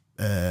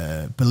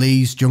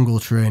Belize jungle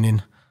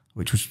training,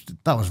 which was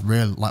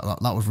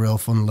real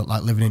fun.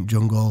 Like living in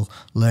jungle,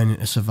 learning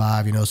to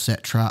survive.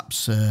 Set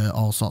traps,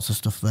 all sorts of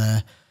stuff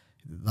there.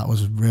 That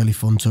was really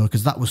fun too,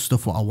 because that was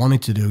stuff what I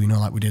wanted to do.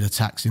 Like we did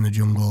attacks in the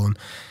jungle, and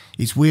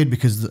it's weird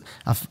because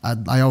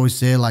I always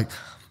say, like,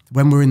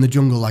 when we're in the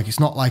jungle, like,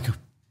 it's not like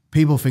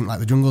people think like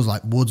the jungle's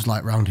like woods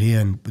like round here,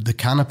 and the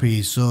canopy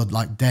is so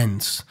like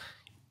dense.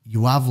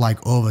 You have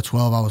like over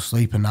 12 hours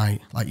sleep a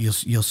night. Like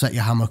you'll set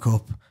your hammock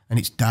up and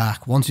it's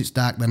dark. Once it's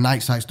dark, the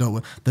night sights don't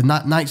work. The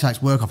night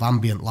sights work off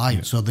ambient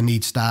light, so they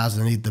need stars,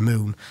 they need the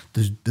moon.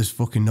 There's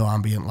fucking no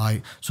ambient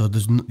light, so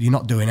you're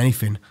not doing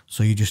anything.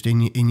 So you're just in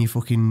your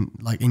fucking,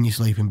 like, in your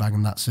sleeping bag,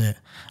 and that's it.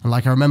 And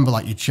like I remember,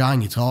 like, you'd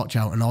shine your torch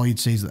out, and all you'd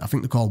see is that, I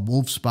think they're called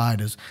wolf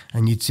spiders,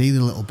 and you'd see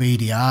the little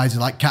beady eyes,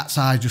 like cat's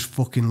eyes, just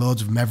fucking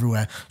loads of them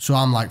everywhere. So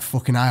I'm like,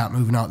 fucking eye out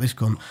moving out of this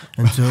cunt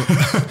until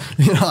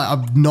like,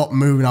 I'm not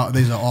moving out of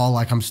this at all.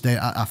 Like I'm staying.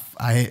 I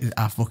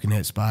fucking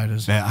hate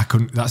spiders. Yeah, I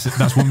couldn't.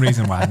 That's one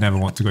reason why I'd never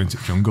want to go into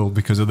the jungle,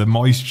 because of the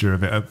moisture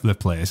of the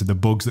place and the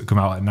bugs that come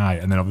out at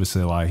night, and then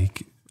obviously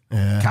like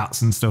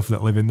cats and stuff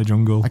that live in the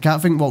jungle. I can't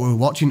think what we were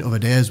watching the other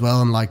day as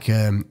well, and like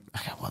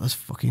what was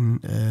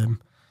fucking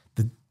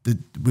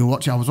we were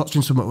watching. I was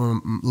watching something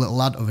with a little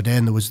lad the other day,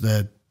 and there was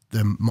the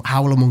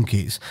howler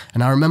monkeys,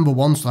 and I remember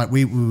once, like,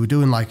 we were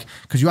doing, like,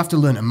 because you have to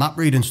learn to map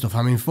read and stuff.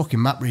 I mean,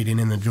 fucking map reading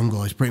in the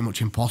jungle is pretty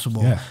much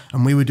impossible. Yeah.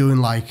 And we were doing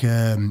like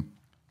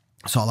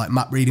sort of like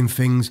map reading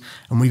things,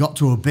 and we got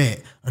to a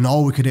bit, and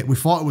all we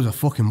thought it was a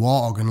fucking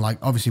warthog, and like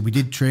obviously we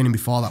did training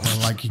before that, where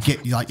like you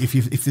get, like, if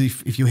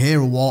you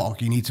hear a warthog,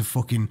 you need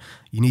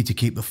to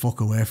keep the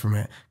fuck away from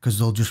it, because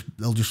they'll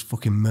just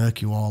fucking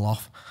murk you all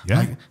off. Yeah.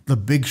 Like the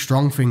big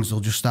strong things, they'll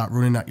just start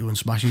running at you and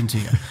smash into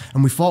you.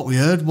 And we thought we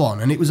heard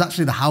one, and it was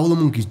actually the howler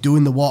monkeys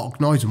doing the warthog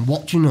noise and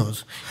watching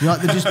us. Like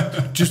they're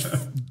just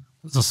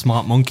It's a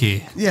smart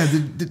monkey. yeah,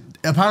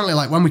 apparently,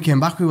 like, when we came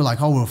back, we were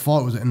like, oh, we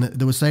thought it was, and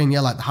they were saying, yeah,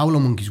 like, the howler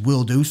monkeys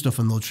will do stuff,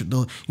 and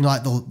they'll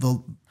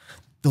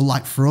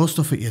like throw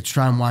stuff at you to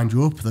try and wind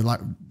you up. They're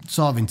like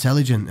sort of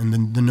intelligent, and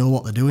then they know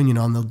what they're doing,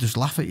 and they'll just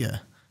laugh at you.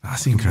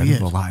 That's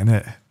incredible, that, isn't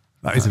it?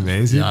 That is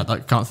amazing. Yeah, I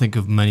can't think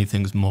of many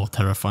things more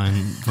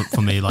terrifying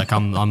for me. Like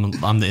I'm the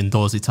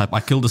indoorsy type. I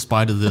killed a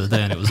spider the other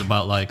day, and it was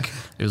about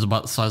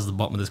the size of the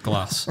bottom of this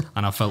glass,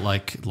 and I felt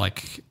like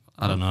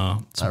I don't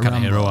know, some Like kind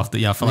of Rambo. hero after.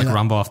 Yeah, I felt like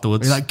Rambo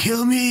afterwards. You're like,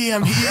 kill me,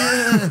 I'm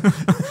here.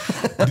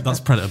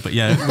 That's Predator, but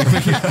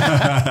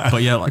yeah,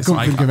 but yeah, like I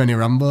couldn't think of any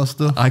Rambo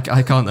stuff. I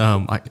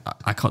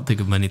can't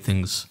think of many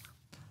things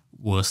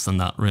worse than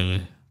that,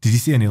 really. Did you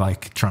see any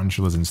like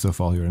tarantulas and stuff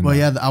while you were in Well,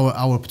 there? yeah,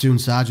 our platoon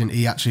sergeant,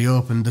 he actually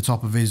opened the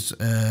top of his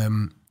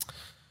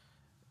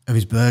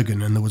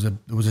Bergen, and there was it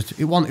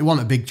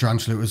wasn't a big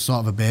tarantula, it was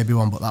sort of a baby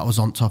one, but that was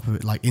on top of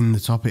it, like in the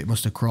top. It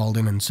must have crawled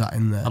in and sat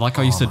in there. I like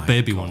how you said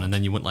baby one, and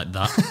then you went like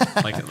that.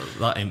 Like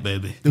that ain't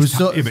baby. There was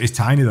so, Yeah, but it's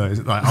tiny though.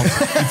 It's like,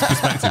 into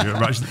perspective, you're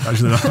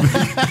actually not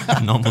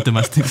big. Normal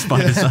domestic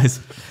spider size.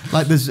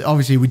 like, there's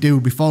obviously, we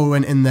do, before we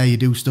went in there, you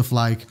do stuff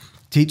like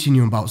teaching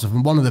you about stuff,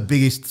 and one of the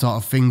biggest sort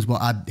of things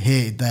what I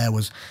hated there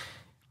was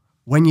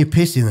when you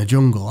piss in the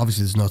jungle,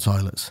 obviously there's no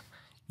toilets,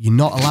 you're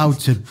not allowed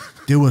to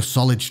do a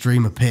solid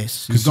stream of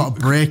piss. You've got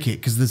to break it,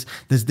 because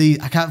there's these,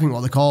 I can't think what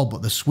they're called,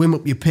 but they swim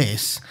up your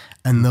piss,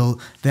 and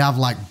they have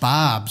like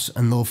barbs,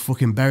 and they'll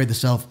fucking bury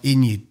themselves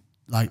in you,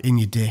 like in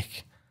your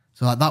dick.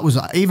 So like, that was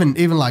even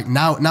like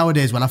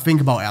nowadays when I think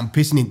about it, I'm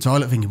pissing in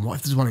toilet thinking, what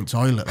if there's one in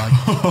toilet? Like,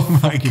 Oh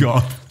my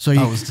god! so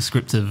That was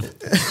descriptive.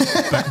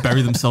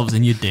 Bury themselves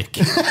in your dick.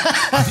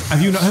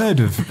 Have you not heard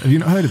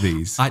of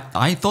these?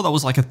 I thought that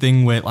was like a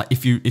thing where, like,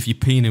 if you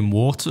peeing in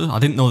water, I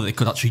didn't know that it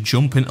could actually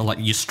jump into like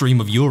your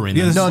stream of urine.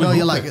 Yeah, and No, swim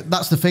you're up like, it.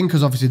 that's the thing,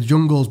 because obviously the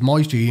jungle's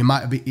moisture. You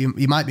might be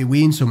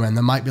weeing somewhere, and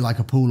there might be like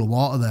a pool of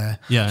water there.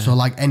 Yeah. So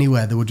like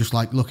anywhere, they were just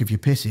like, look, if you're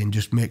pissing,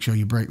 just make sure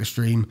you break the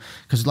stream,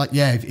 because like,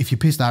 yeah, if you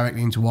piss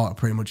directly into water,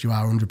 pretty much you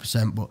are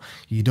 100%. But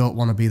you don't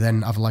want to be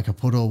then have like a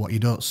puddle what you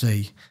don't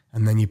see,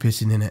 and then you're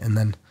pissing in it, and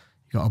then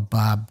you got a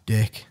barb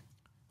dick.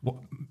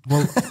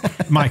 Well,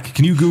 Mike,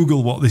 can you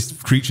Google what this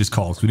creature's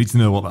called? 'Cause we need to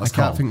know what I that's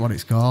can't called. think what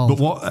it's called. But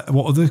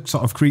what other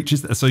sort of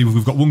creatures? So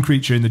we've got one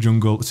creature in the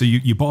jungle. So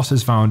your boss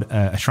has found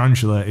a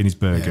tarantula in his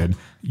Bergen.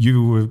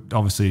 You were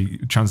obviously,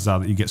 chances are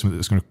that you get something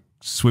that's going to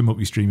swim up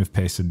your stream of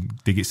piss and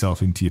dig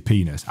itself into your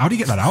penis. How do you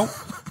get that out?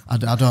 I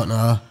don't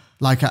know.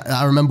 Like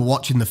I remember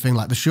watching the thing.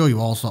 Like they show you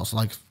all sorts of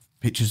like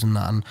pictures and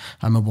that, and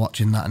I remember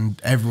watching that, and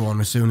everyone,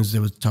 as soon as they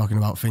were talking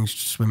about things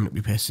just swimming up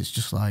your piss, it's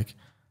just like,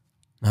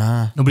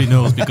 nah. Nobody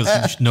knows because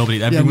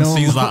everyone no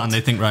sees one- that and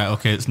they think, right,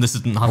 okay, this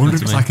isn't I wonder happening if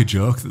to it's me. like a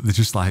joke that they're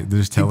just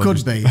It telling.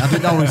 could be. I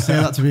didn't always say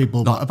that to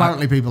people, but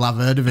apparently people have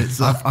heard of it.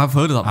 So. I've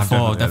heard of that I've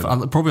before. definitely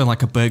heard of Probably on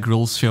like a Bear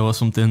Grylls show or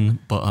something.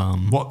 But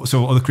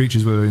So what other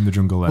creatures were in the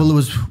jungle then? Well, there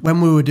was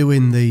when we were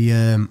doing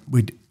the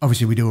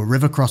we do a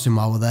river crossing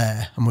while we're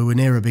there, and we were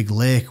near a big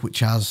lake which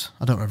has,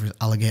 I don't know if it's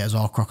alligators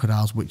or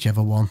crocodiles,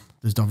 whichever one.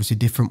 There's obviously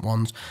different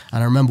ones,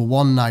 and I remember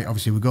one night,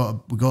 obviously we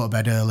go to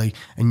bed early,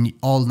 and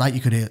all night you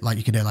could hear like,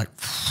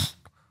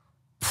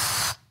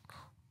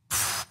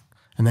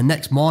 and then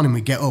next morning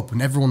we get up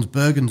and everyone's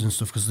Bergens and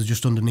stuff, because they're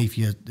just underneath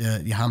your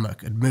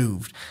hammock, had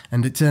moved,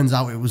 and it turns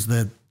out it was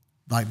the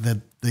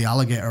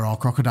alligator or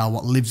crocodile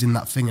what lives in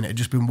that thing, and it had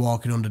just been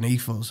walking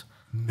underneath us.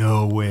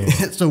 No way.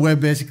 So we're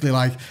basically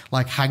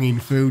like hanging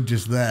food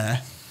just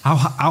there. How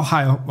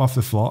high up off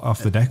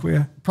the deck were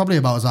you? Probably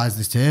about as high as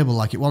this table.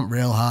 Like it wasn't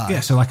real high. Yeah,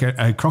 so like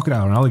a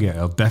crocodile or an alligator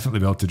will definitely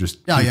be able to just...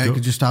 Yeah, pick you up.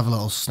 could just have a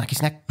little snacky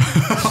snack.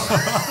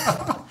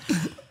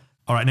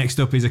 All right, next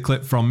up is a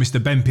clip from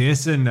Mr. Ben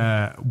Pearson.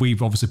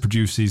 We've obviously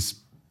produced his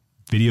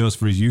videos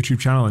for his YouTube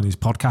channel and his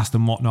podcast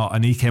and whatnot,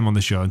 and he came on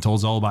the show and told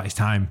us all about his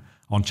time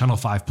on Channel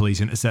 5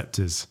 Police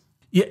Interceptors.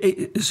 Yeah,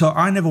 so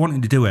I never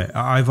wanted to do it.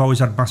 I've always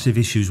had massive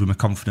issues with my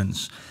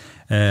confidence.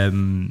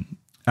 And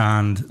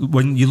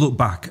when you look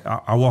back,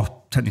 I was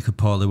technically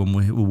poorly when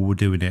we were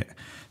doing it.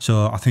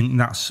 So I think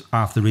that's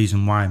half the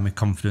reason why my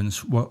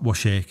confidence was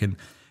shaken.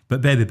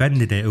 But Baby Ben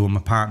did it, who was my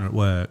partner at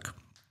work.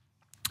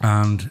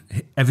 And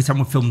every time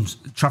we filmed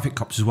traffic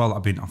cops as well that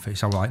I've been in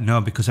office, I was like, no,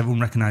 because everyone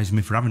recognised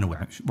me for having a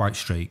white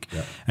streak.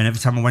 Yeah. And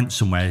every time I went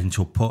somewhere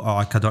into a pub, or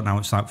like, I don't know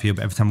what it's like for you,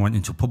 but every time I went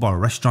into a pub or a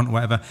restaurant or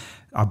whatever,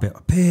 I'd be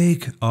a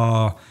pig,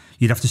 or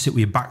you'd have to sit with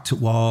your back to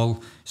the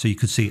wall so you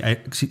could see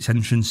exit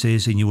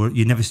entrances, and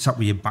you never sat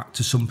with your back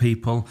to some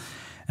people.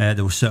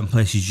 There were certain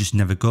places you just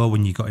never go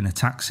when you got in a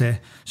taxi.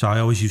 So I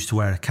always used to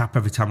wear a cap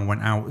every time I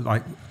went out.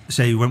 Like,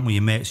 say you went with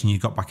your mates and you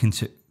got back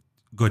into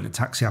going to a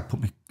taxi, I'd put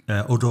my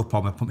hood up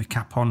on, I put my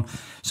cap on.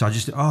 So I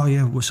just,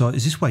 so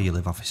is this where you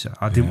live, officer?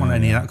 I didn't want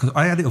any of that, because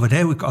I had it the other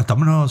day, we got a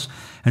Domino's,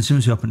 and as soon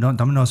as we opened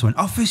Domino's, I went,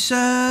 officer,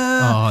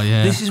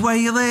 this is where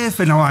you live.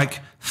 And I'm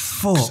like,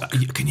 fuck.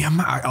 Can you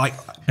imagine? Like,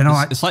 and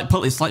it's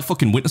like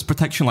fucking witness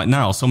protection. Like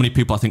now, so many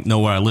people I think know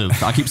where I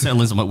live. I keep saying,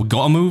 Liz, I'm like, we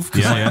gotta move.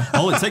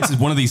 All it takes is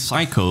one of these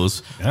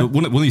psychos,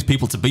 one of these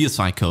people to be a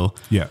psycho.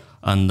 Yeah.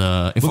 And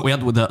in fact, we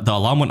had the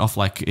alarm went off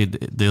like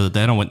the other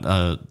day, and I went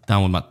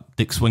down with my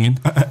dick swinging.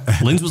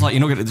 Linz was like,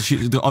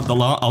 the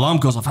alarm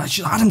goes off.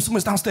 Adam,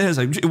 someone's downstairs.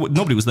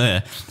 Nobody was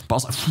there, but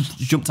I was like,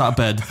 jumped out of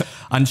bed,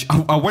 and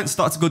I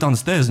started to go down the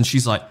stairs, and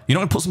she's like, "You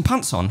know, put some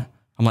pants on."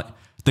 I'm like,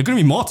 they're going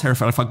to be more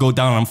terrified if I go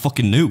down and I'm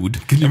fucking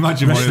nude. Can you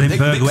imagine wrestling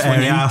burglar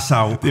area ass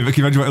out? Yeah, but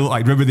can you imagine what it looked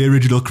like? Remember the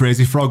original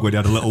Crazy Frog when he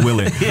had a little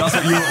willy? That's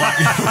what you look like.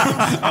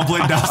 I'm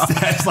playing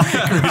downstairs like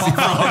a crazy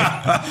frog.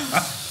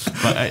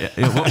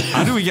 But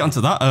how do we get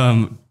onto that?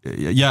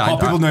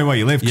 People know where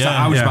you live.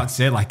 Yeah, I was about to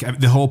say, like,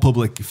 the whole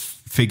public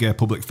figure,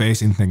 public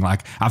facing thing.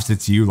 Like, I've said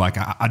to you, like,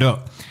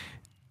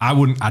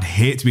 I'd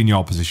hate to be in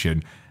your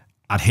position.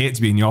 I'd hate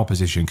to be in your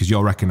position because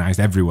you're recognised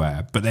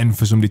everywhere. But then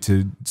for somebody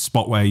to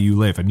spot where you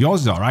live, and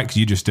yours is all right because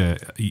you just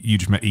eat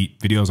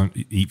videos on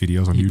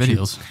YouTube.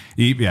 Videos.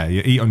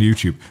 You eat on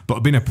YouTube. But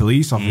being a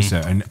police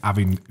officer and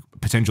having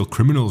potential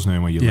criminals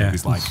knowing where you live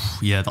is like,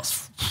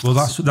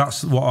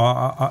 that's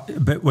what.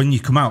 But when you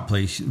come out,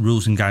 police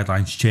rules and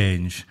guidelines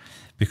change.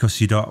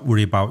 Because you don't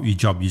worry about your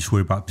job, you just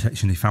worry about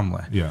protecting your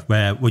family. Yeah.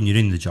 Where when you're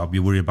in the job,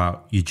 you worry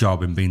about your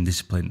job and being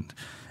disciplined.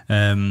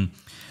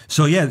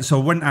 So I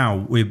went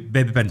out with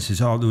Baby Ben's,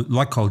 a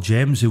lad called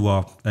James, who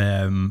was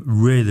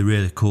really,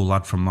 really cool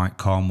lad from like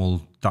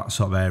Cornwall, that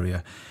sort of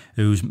area,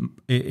 who's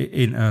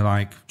into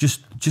like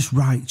just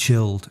right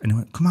chilled. And he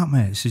went, "Come out,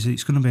 mate.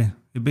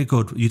 It'll be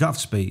good. You don't have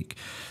to speak."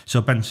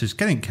 So Ben says,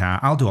 "Get in car.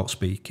 I'll do all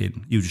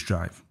speaking. You just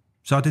drive."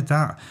 So I did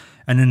that.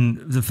 And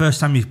then the first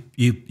time you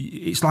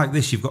it's like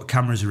this, you've got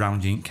cameras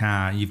around you in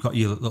car, you've got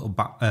your little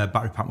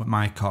battery pack with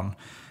mic on,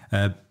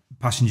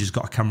 passenger's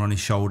got a camera on his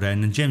shoulder,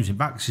 and then James in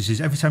back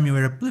says, every time you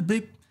hear a blip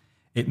blip,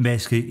 it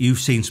basically, you've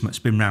seen something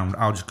spin round,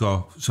 I'll just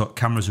go, so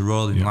cameras are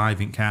rolling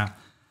live in car.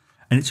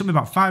 And it took me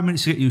about 5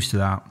 minutes to get used to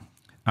that,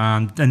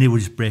 and then they were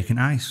just breaking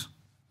ice.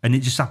 And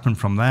it just happened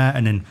from there,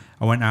 and then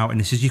I went out, and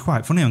he says, "You're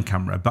quite funny on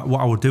camera," but what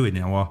I was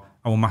doing, I was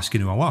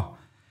masking who I was.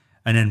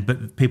 And then,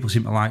 but people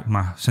seem to like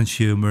my sense of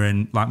humour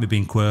and like me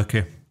being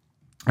quirky,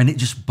 and it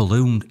just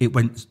ballooned. It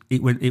was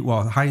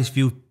the highest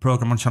viewed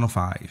programme on Channel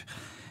 5.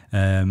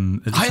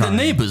 Higher than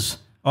Neighbours.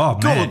 Oh,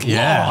 good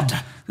Lord!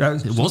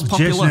 It was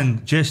popular.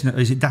 Jason,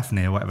 is it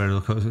Daphne or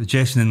whatever?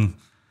 Jason and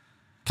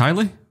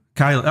Kylie.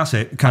 Kyle, that's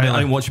it. I Kyle,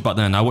 didn't watch it back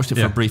then. I watched it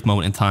for Yeah. a brief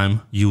moment in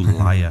time. you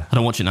liar. I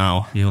don't watch it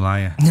now. You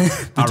liar.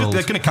 They're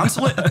going to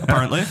cancel it,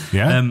 apparently.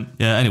 Yeah.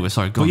 Yeah, anyway,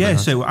 sorry. Go But on, yeah, Ben.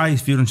 so I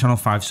viewed on Channel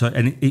 5, so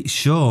and it's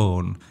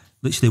shown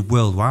literally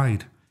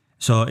worldwide.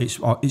 So it's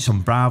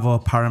on Bravo,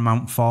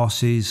 Paramount,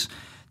 Forces,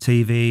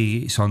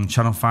 TV, it's on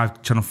Channel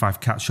 5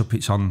 Catch Up,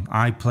 it's on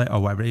iPlayer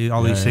or whatever,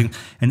 all these things.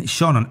 And it's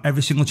shown on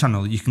every single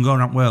channel. You can go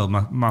around the world.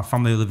 My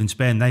family who live in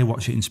Spain, they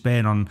watch it in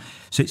Spain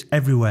so it's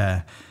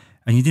everywhere.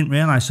 And you didn't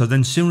realise, so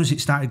then as soon as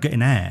it started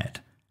getting aired,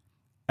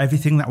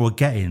 everything that we're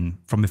getting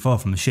from before,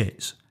 from the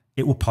shits,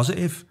 it were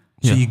positive.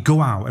 So Yeah. you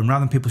go out and rather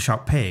than people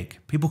shout pig,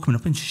 people coming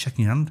up and just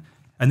shaking your hand.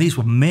 And these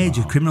were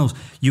major criminals.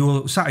 You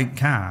were sat in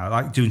car,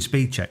 like doing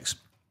speed checks,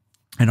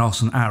 and all of a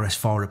sudden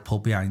RS4 would pull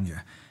behind you,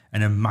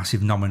 and a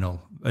massive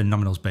nominal. A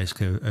nominal's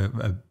basically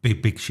a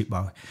big shit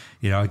boy.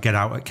 You know, get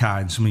out at car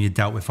and someone you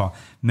dealt with for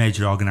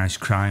major organised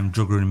crime,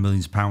 drug running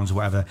millions of pounds or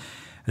whatever.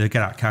 They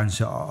get out of car and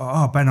say,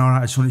 oh, Ben, all right,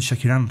 I just wanted to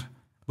shake your hand.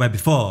 Where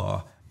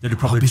before, they'd have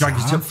probably dragged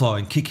you to the floor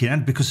and kick your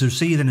hand because they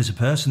see you then as a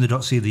person, they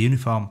don't see the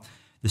uniform.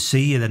 They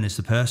see you then as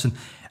the person.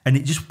 And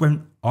it just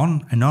went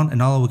on, and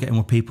all we're getting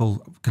were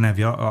people, can I have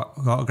your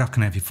autograph,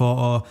 can I have your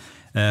photo?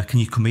 Can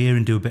you come here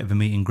and do a bit of a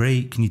meet and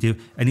greet? Can you do?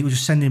 And it was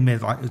just sending me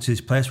like to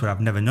this place where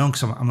I've never known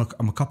because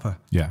I'm a copper.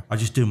 Yeah. I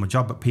just do my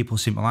job, but people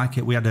seem to like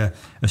it. We had a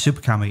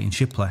supercar meet in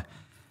Shipley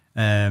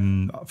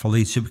for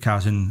Leeds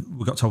Supercars, and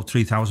we got told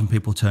 3,000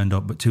 people turned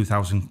up, but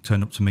 2,000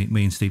 turned up to meet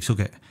me and Steve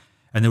Suggett.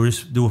 And there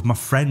were my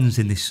friends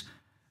in this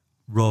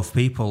row of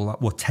people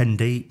that were 10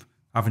 deep,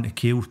 having to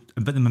queue.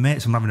 But then my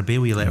mates, I'm having a beer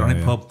with you later on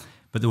in pub.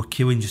 But they were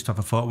queuing just to have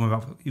a photo with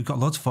me. You've got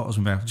loads of photos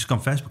with me. I've just gone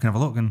on Facebook and have a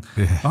look. And,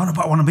 oh, no,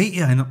 but I want to meet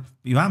you. And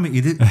you are meet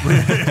you. Did.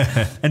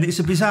 And it's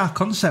a bizarre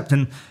concept.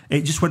 And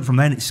it just went from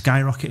there and it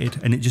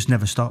skyrocketed and it just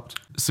never stopped.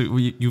 So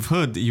you've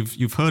heard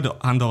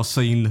and or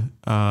seen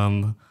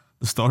the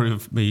story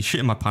of me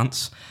shitting my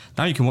pants.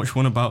 Now you can watch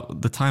one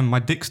about the time my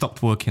dick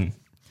stopped working.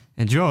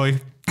 Enjoy.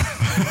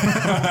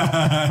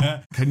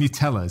 Can you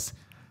tell us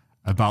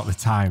about the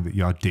time that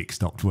your dick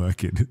stopped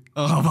working?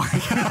 Oh my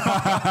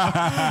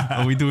god!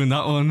 Are we doing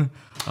that one?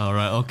 All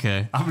right,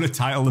 okay. I'm going to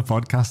title the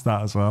podcast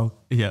that as well.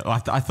 Yeah,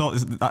 I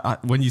thought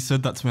when you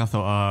said that to me, I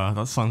thought,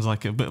 that sounds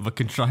like a bit of a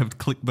contrived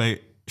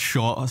clickbait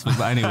short. I suppose.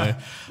 But anyway,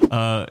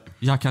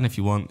 yeah, I can if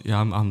you want. Yeah,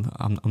 I'm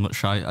not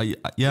shy.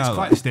 Yeah, It's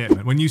quite a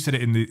statement. When you said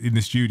it in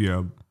the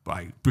studio,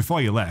 like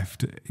before you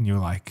left, and you were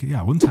like,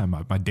 "Yeah, one time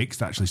my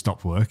dick's actually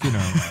stopped working."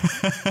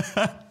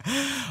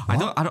 I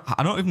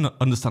don't even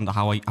understand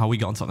how we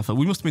got onto that.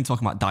 We must have been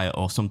talking about diet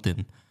or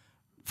something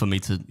for me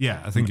to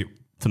I think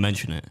to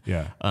mention it.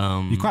 Yeah,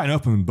 you're quite an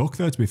open book,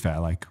 though. To be fair,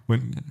 like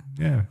when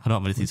I don't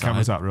have anything to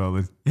cameras out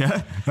rolling.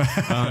 Yeah,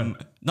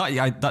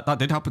 that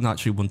did happen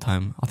actually one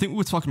time. I think we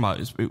were talking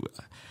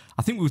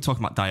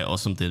about diet or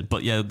something.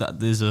 But yeah,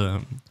 there's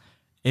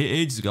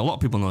ages ago. A lot of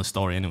people know the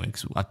story anyway.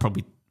 Because I'd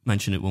probably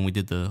mentioned it when we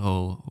did the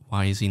whole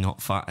 "Why is he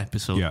not fat"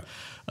 episode. Yeah.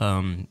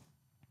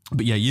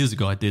 But yeah, years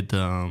ago I did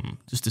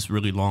just this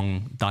really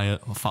long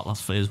diet or fat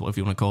loss phase, whatever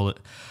you want to call it,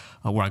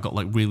 where I got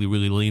like really,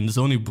 really lean. There's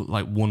only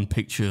like one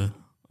picture.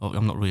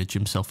 I'm not really a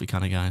gym selfie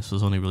kind of guy, so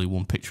there's only really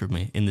one picture of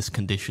me in this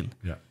condition.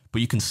 Yeah.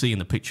 But you can see in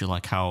the picture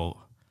like how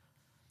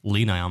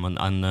lean I am,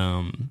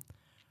 and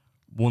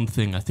one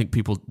thing I think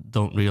people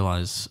don't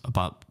realize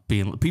about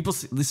being people.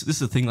 This is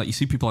the thing, like you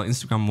see people on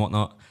Instagram and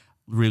whatnot,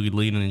 really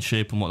lean and in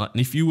shape and whatnot.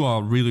 And if you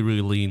are really,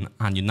 really lean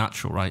and you're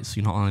natural, right? So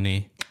you're not on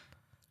any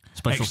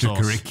special sauce,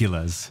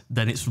 Extracurriculars.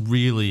 then it's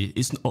really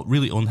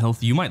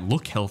unhealthy. You might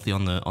look healthy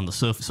on the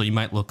surface, so you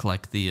might look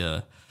like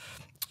the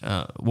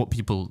what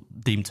people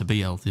deem to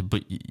be healthy,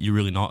 but you're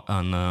really not.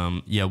 And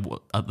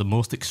at the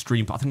most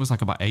extreme, I think it was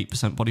like about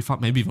 8% body fat,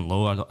 maybe even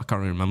lower. I can't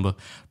really remember.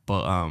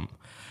 But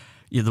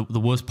the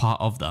worst part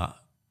of that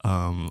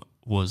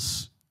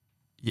was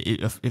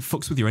it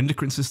fucks with your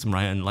endocrine system,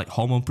 right, and like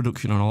hormone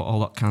production and all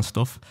that kind of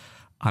stuff.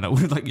 And I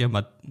was like,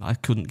 I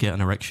couldn't get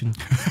an erection.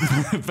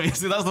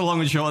 Basically, that's the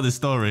long and short of this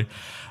story.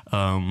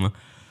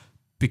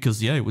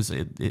 Because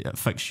it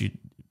affects your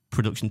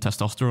production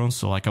testosterone.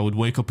 So like I would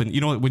wake up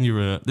and when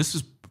you're this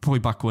is probably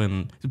back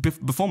when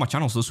before my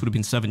channel, so this would have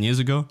been 7 years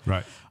ago,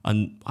 Right.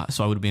 And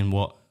so I would have been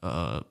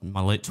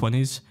my late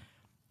 20s,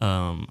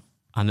 and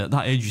at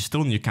that age you're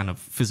still in your kind of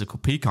physical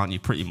peak, aren't you?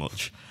 Pretty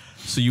much.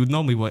 So you would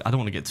normally I don't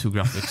want to get too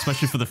graphic,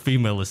 especially for the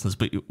female listeners,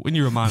 but when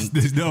you're a man,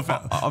 There's no. Look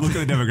at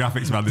the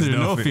demographics, man. There's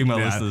no female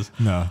listeners.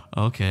 No.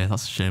 Okay,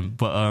 that's a shame.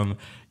 But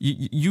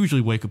you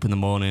usually wake up in the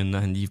morning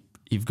and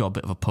you've got a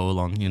bit of a pole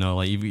on,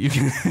 like you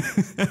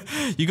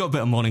got a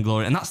bit of morning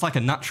glory, and that's like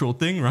a natural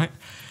thing, right?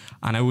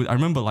 And I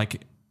remember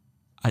like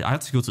I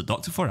had to go to the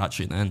doctor for it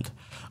actually in the end.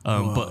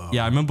 But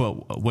yeah, I remember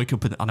waking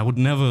up and I would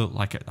never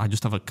I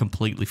just have a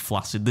completely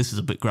flaccid. This is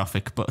a bit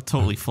graphic, but a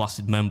totally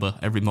flaccid member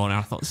every morning.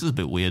 I thought this is a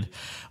bit weird,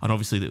 and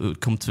obviously it would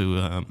come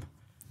to.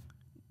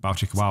 Bow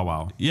chicka wow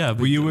wow. Yeah,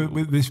 Were you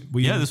with this?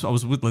 I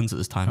was with Linz at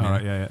this time. All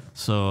right, yeah.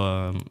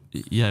 So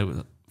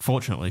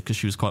fortunately, because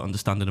she was quite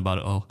understanding about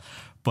it all.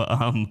 But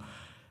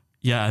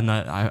yeah, and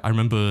I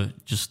remember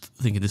just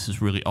thinking this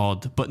is really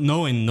odd, but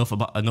knowing enough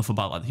about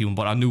like the human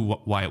body, I knew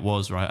why it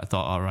was, right? I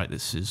thought, all right,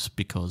 this is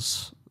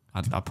because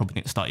I probably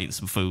need to start eating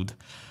some food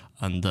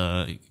and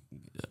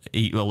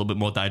eat a little bit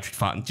more dietary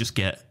fat and just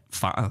get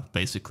fatter,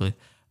 basically.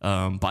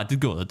 But I did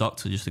go to the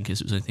doctor just in case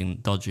it was anything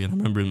dodgy, and I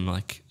remember him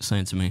like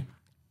saying to me,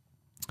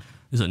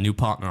 "Is it a new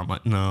partner?" I'm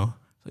like, "No."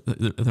 Are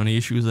there any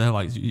issues there?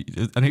 Like,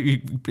 and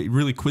he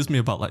really quizzed me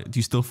about like, do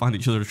you still find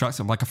each other attractive?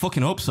 I'm like, I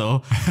fucking hope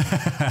so.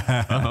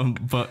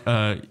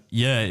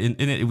 Yeah, in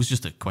it was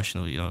just a question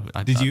of, you know.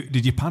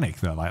 Did you panic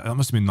though? Like that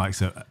must have been like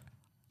so.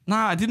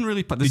 Nah, I didn't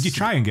really. Did you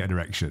try and get an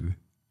erection?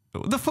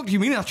 What the fuck do you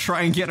mean? I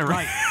try and get a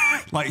right?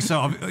 Like,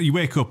 so you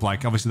wake up,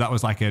 like, obviously that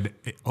was like an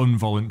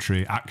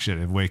involuntary action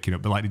of waking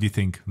up. But like, did you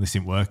think this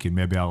isn't working?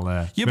 Maybe I'll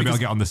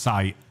get on the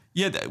site.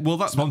 Yeah, well,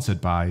 that's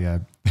sponsored by. Yeah,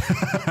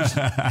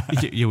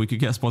 we could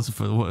get a sponsor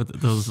for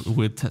those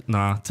with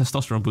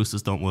testosterone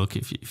boosters don't work.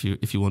 If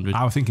you wondered,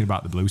 I was thinking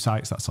about the blue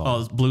sites. That's all.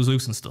 Oh, Blue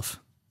Zeus and stuff.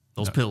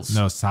 Those pills.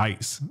 No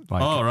sites.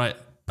 Like right.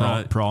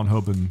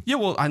 Pornhub and. Yeah,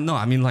 well, I know.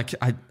 I mean, like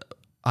I'd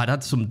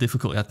had some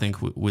difficulty, I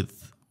think,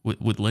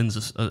 with Lynn's.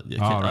 This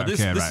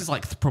is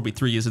like probably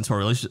 3 years into our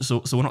relationship,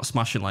 so we're not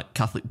smashing like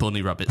Catholic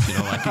bunny rabbits, you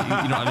know, like you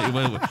know what I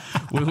mean.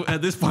 We're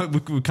at this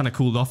point, we kind of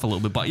cooled off a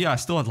little bit, but yeah, I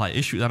still had like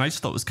issues, and I just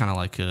thought it was kind of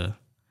like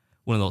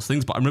one of those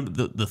things. But I remember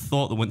the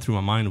thought that went through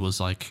my mind was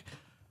like,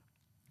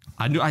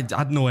 I knew I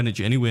had no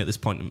energy anyway at this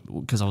point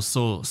because I was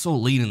so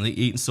lean and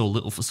eating so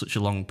little for such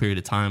a long period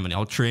of time, and I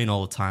would train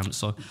all the time.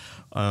 So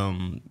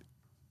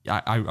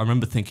I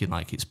remember thinking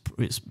like it's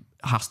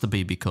has to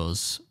be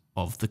because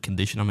of the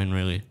condition I'm in,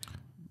 really.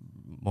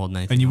 More than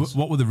anything. And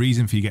what were the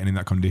reason for you getting in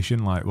that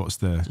condition? Like, what's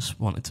the? Just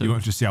wanted to. You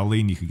wanted to see how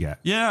lean you could get.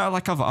 Yeah,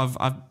 like I've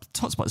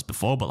talked about this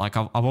before, but like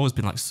I've always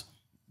been like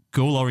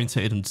goal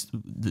oriented, and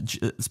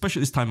especially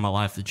this time in my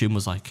life, the gym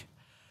was like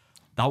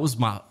that was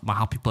my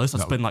happy place. I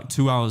spent like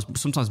 2 hours,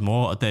 sometimes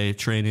more a day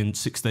training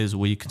 6 days a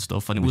week and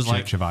stuff, and it was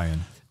like Church of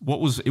Iron.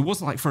 It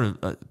wasn't like for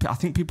I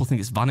think people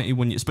think it's vanity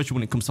especially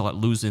when it comes to like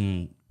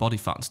losing body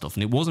fat and stuff,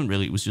 and it wasn't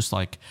really. It was just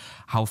like,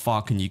 how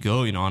far can you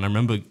go, you know? And I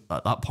remember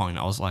at that point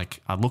I was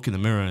like, I'd look in the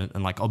mirror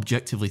and like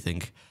objectively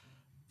think,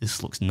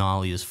 this looks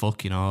gnarly as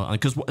fuck, you know? And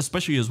because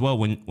especially as well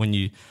when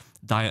you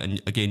diet,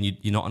 and again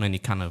you're not on any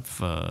kind of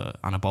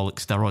anabolic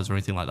steroids or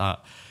anything like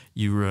that,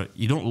 you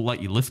don't look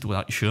like you lift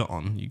without your shirt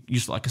on. You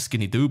just look like a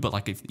skinny dude, but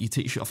like if you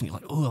take your shirt off and you're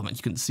like, oh man,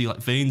 you can see like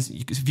veins.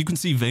 If you can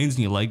see veins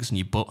in your legs and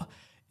your butt,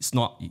 it's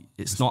not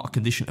a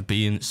condition to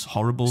be in. It's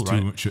horrible,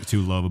 right?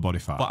 Too low of a body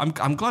fat. But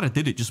I'm glad I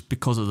did it just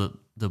because of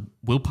the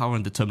willpower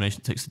and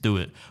determination it takes to do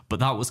it. But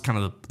that was kind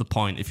of the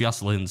point. If you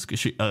ask Lynn's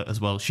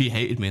as well, she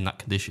hated me in that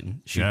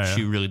condition. She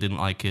really didn't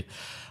like it.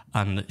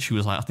 And she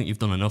was like, I think you've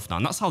done enough now.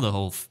 And that's how the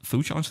whole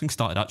food challenge thing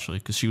started, actually,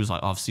 because she was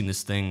like, oh, I've seen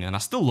this thing. And I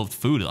still loved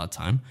food at that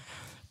time.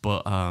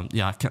 But I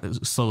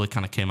slowly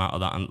kind of came out of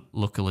that. And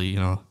luckily, you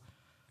know,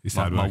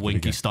 my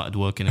winky started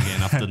working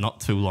again after not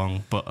too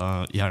long. But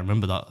I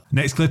remember that.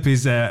 Next clip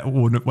is where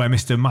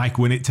Mr. Mike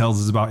Winnett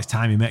tells us about his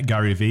time he met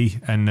Gary Vee,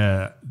 and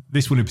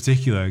this one in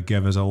particular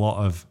gave us a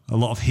lot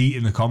of heat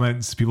in the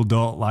comments. People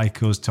don't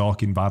like us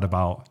talking bad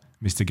about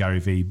Mr. Gary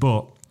Vee,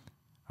 but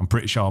I'm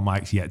pretty sure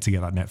Mike's yet to get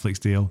that Netflix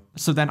deal.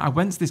 So then I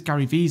went to this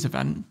Gary Vee's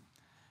event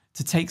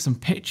to take some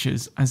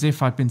pictures as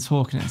if I'd been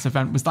talking at this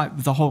event. It was like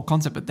the whole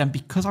concept. But then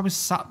because I was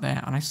sat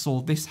there and I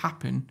saw this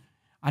happen,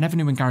 I never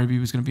knew when Gary Vee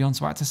was going to be on,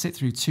 so I had to sit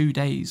through 2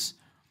 days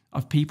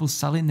of people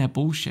selling their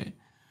bullshit.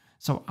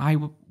 So I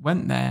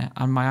went there,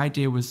 and my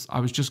idea was I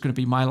was just going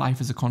to be my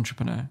life as a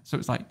entrepreneur. So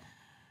it's like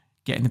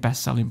getting the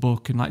best-selling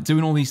book and like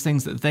doing all these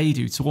things that they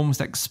do to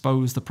almost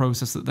expose the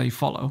process that they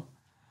follow.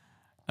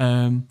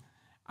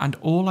 And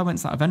all I went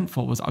to that event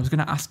for was I was going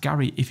to ask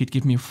Gary if he'd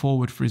give me a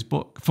forward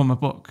for my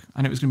book,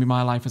 and it was going to be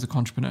my life as a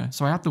entrepreneur.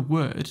 So I had the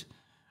word,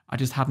 I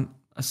just hadn't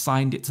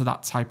assigned it to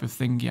that type of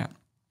thing yet.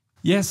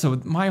 Yeah, so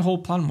my whole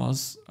plan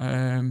was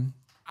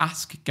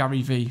ask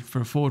Gary Vee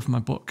for a forward for my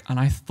book. And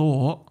I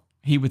thought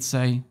he would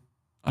say,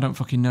 I don't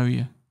fucking know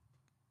you.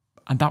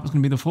 And that was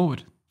going to be the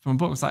forward for my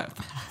book. It was like,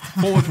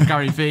 forward from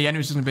Gary Vee. And it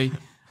was just going to be,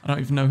 I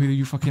don't even know who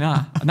you fucking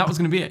are. And that was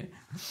going to be it.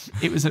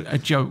 It was a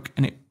joke.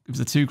 And it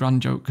was a $2,000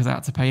 joke because I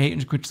had to pay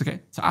 800 quid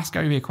to ask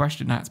Gary Vee a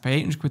question. I had to pay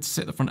 800 quid to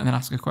sit at the front and then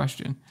ask a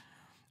question.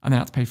 And then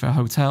I had to pay for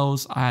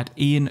hotels. I had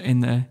Ian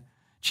in the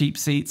cheap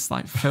seats,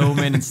 like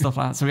filming and stuff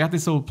like that. So we had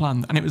this all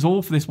planned, and it was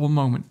all for this one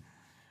moment.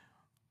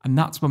 And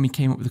that's when we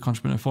came up with the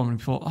Entrepreneur Formula.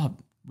 We thought, oh,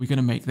 we're going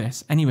to make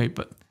this. Anyway,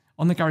 but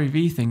on the Gary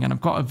Vee thing, and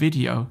I've got a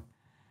video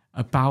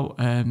about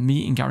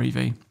meeting Gary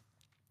Vee.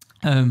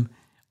 I'm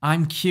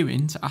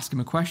queuing to ask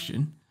him a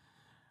question,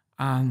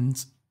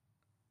 and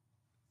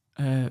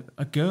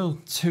a girl,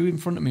 2 in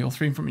front of me or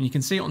 3 in front of me, you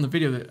can see it on the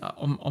video,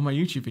 on my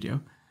YouTube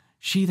video,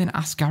 she then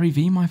asked Gary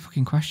Vee my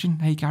fucking question.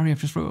 Hey, Gary, I've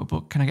just wrote a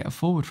book. Can I get a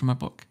forward for my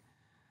book?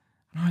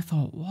 And I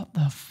thought, what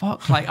the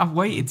fuck? Like, I've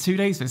waited 2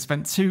 days for this,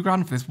 spent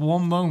 $2,000 for this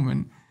one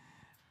moment,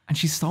 and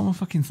she stole my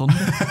fucking thunder.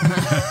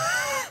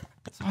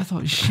 So I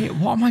thought, shit,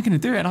 what am I going to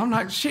do? And I'm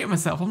like shitting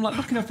myself. I'm like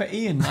looking up at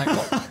Ian, like,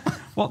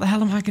 what the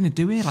hell am I going to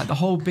do here? Like the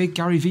whole big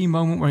Gary Vee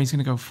moment where he's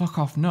going to go, fuck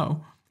off,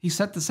 no. He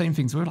said the same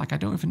things. We're like, I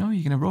don't even know.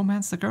 You're going to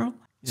romance the girl?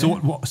 So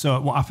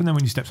what happened then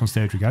when you stepped on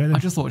stage with Gary then? I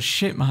just thought,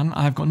 shit, man,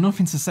 I've got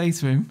nothing to say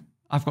to him.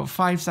 I've got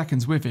 5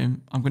 seconds with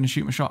him. I'm going to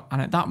shoot my shot.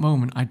 And at that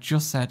moment, I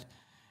just said,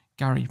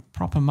 Gary,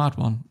 proper mad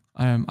one.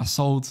 I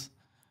sold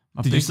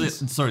my business.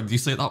 Did you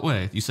say it that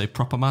way? You say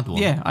proper mad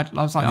one? Yeah, I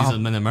was like, He's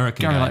an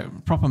American Gary, guy.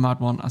 like, proper mad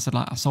one. I said,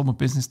 like, I sold my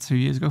business 2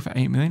 years ago for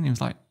 8 million. He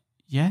was like,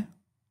 yeah.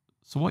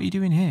 So what are you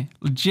doing here?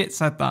 Legit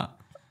said that.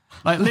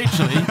 Like,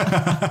 literally,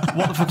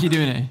 what the fuck are you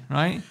doing here,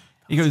 right?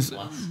 He goes,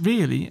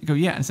 really? I go,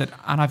 yeah. And I said,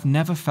 and I've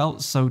never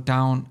felt so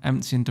down,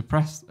 empty and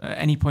depressed at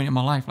any point in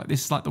my life. Like,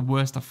 this is like the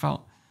worst I've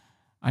felt.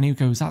 And he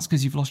goes, that's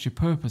because you've lost your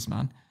purpose,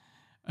 man.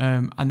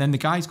 And then the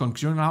guy's gone,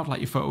 because you're not allowed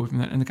like your photo with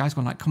him, and the guy's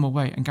gone like, come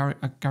away. And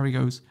Gary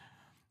goes,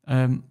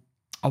 I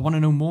want to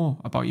know more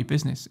about your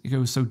business. He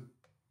goes, so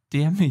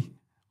DM me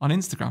on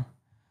Instagram.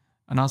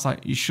 And I was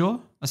like, you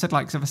sure? I said,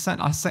 like, 'cause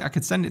if I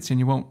could send it to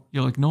you and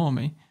you'll ignore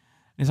me. And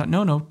he's like,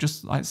 no,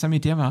 just like send me a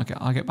DM and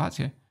I'll get back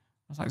to you. I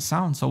was like,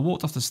 sound. So I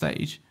walked off the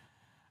stage,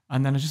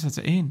 and then I just said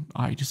to Ian,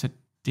 I just said,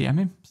 DM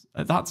him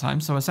at that time.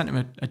 So I sent him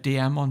a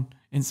DM on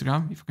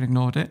Instagram, if I could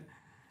ignored it.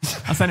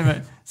 I sent him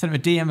a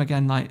DM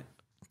again like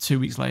 2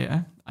 weeks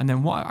later. And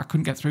then I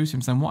couldn't get through to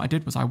him. So then what I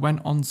did was I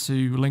went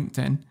onto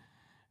LinkedIn,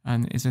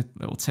 and it's a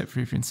little tip for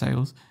you if you're in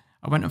sales.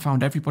 I went and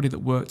found everybody that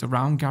worked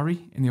around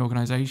Gary in the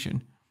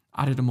organization,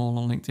 added them all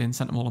on LinkedIn,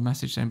 sent them all a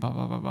message saying blah,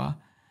 blah, blah, blah.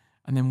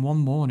 And then one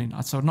morning,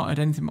 I'd not heard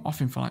anything off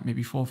him for like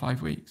maybe 4 or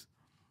 5 weeks.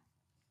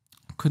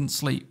 Couldn't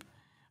sleep.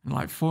 And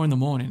like 4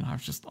 a.m, I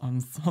was just on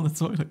the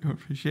toilet going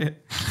for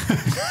shit.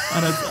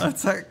 And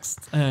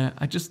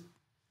I just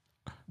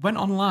went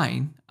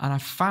online and I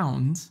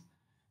found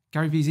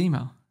Gary V's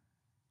email.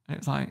 And it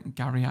was like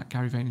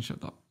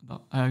Gary@GaryVaynership,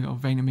 or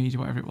VaynerMedia,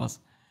 whatever it was.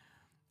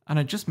 And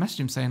I just messaged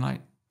him saying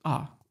like,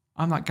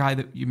 I'm that guy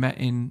that you met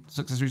in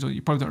Success Result.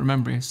 You probably don't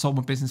remember. He sold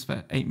my business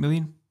for 8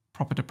 million,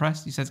 proper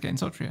depressed. He says, get in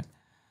touch with you.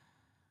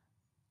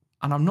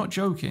 And I'm not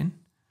joking.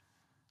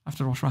 I have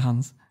to wash my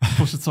hands,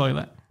 flush the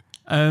toilet.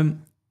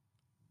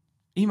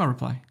 Email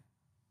reply.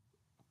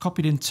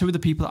 Copied in 2 of the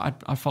people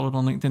that I followed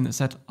on LinkedIn that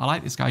said, I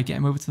like this guy, get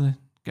him over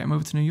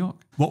to New York.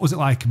 What was it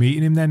like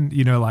meeting him then?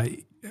 You know,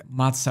 like...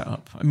 Mad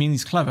setup. I mean,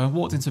 he's clever.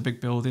 Walked into a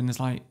big building. There's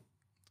like,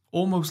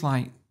 almost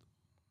like,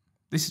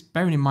 this is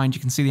bearing in mind,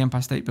 you can see the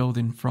Empire State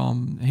Building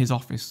from his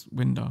office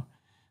window.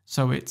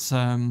 So it's,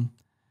 I don't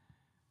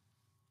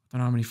know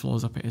how many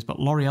floors up it is, but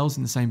L'Oreal's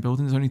in the same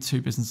building. There's only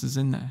 2 businesses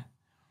in there.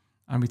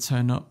 And we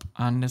turn up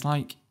and there's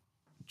like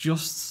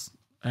just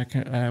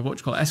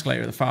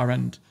escalator at the far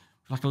end,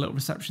 like a little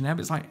reception there.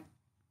 But it's like,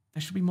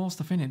 there should be more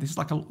stuff in it. This is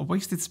like a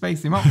wasted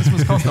space. The amount this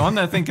must cost. I'm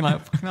there thinking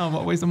like, no,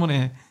 what a waste of money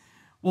here.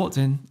 Walked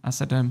in. I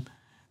said, are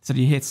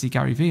you here to see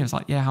Gary V? I was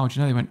like, yeah, how'd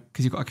you know? They went,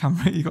 because you got a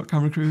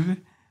camera crew with you.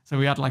 So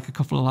we had like a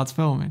couple of lads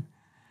filming.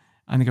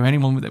 And they go,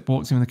 anyone that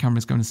walks in with the camera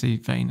is going to see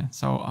Vayner.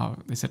 So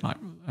they said like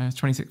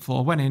 26th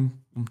floor. Went in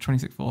from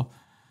 26th floor,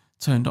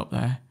 turned up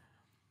there.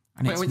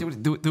 And wait,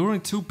 there were only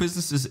 2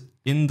 businesses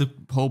in the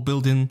whole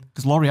building.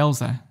 Because L'Oreal's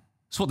there.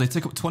 So what, they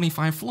take up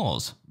 25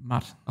 floors?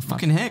 Mad.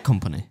 Fucking hair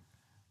company?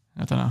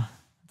 I don't know.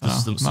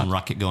 There's some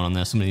racket going on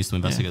there. Somebody needs to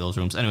investigate those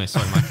rooms. Anyway,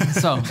 sorry, Mike.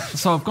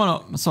 so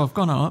I've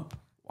gone up.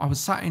 I was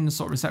sat in the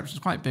sort of reception,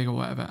 it's quite big or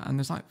whatever, and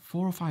there's like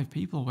 4 or 5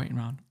 people waiting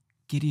around.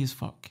 Giddy as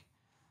fuck.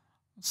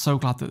 So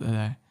glad that they're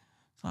there.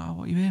 It's like,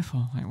 what are you here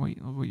for? Like,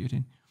 what are you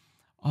doing?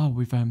 Oh,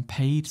 we've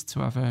paid to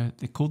have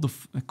they're called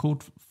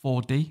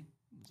 4D.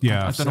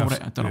 Yeah, I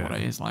don't know what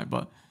it is like,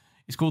 but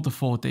it's called the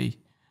 4D.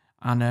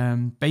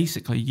 And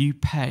basically you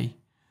pay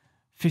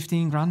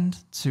 15 grand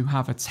to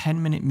have a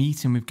 10-minute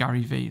meeting with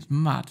Gary V. It's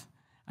mad.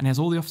 And he has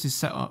all the offices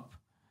set up.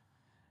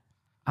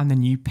 And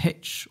then you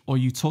pitch or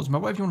you talk to him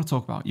about whatever you want to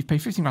talk about. You pay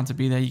 15 grand to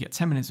be there. You get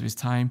 10 minutes of his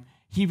time.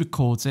 He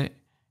records it.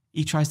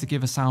 He tries to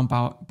give a sound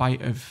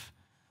bite of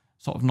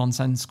sort of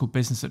nonsensical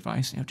business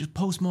advice. Just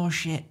post more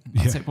shit.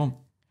 That's it, boom.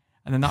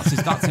 And then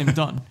that's him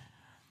done.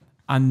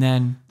 And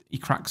then he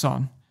cracks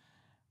on.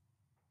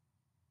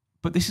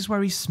 But this is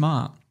where he's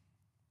smart.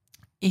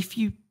 If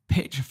you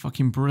pitch a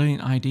fucking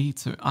brilliant idea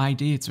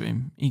to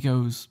him, he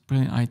goes,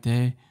 brilliant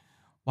idea.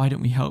 Why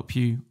don't we help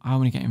you? I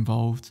want to get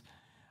involved.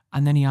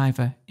 And then he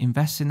either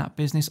invests in that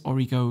business or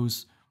he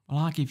goes, well,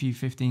 I'll give you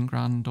 15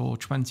 grand or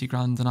 20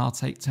 grand and I'll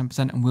take 10%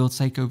 and we'll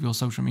take over your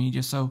social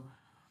media. So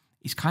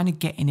he's kind of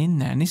getting in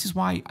there. And this is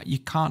why you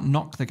can't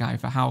knock the guy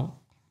for how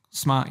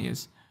smart he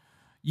is.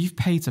 You've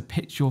paid to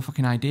pitch your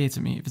fucking idea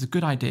to me. If it's a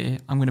good idea,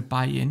 I'm going to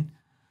buy in,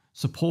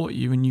 support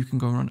you, and you can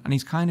go and run. And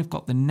he's kind of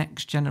got the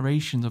next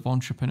generation of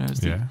entrepreneurs,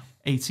 the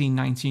 18,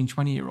 19,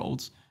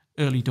 20-year-olds,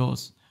 early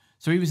doors.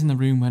 So he was in the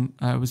room when,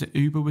 was it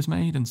Uber was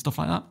made and stuff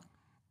like that?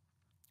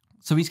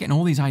 So he's getting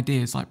all these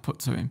ideas like put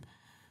to him.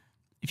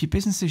 If your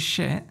business is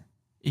shit,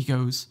 he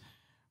goes,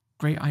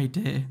 great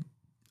idea.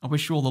 I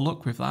wish you all the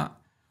luck with that.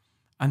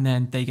 And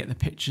then they get the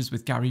pictures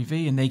with Gary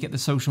V and they get the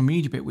social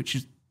media bit, which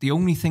is the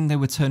only thing they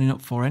were turning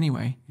up for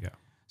anyway. Yeah.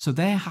 So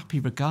they're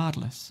happy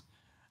regardless.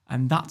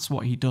 And that's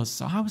what he does.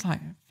 So I was like,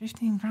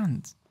 15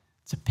 grand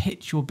to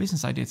pitch your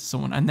business idea to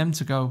someone and them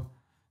to go,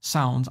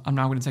 sound, I'm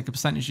now going to take a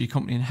percentage of your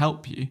company and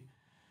help you.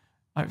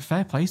 Like,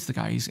 fair play to the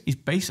guy. He's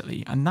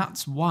basically, and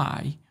that's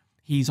why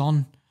he's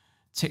on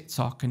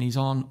TikTok and he's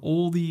on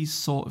all these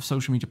sort of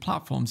social media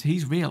platforms.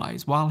 He's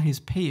realized while his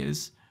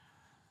peers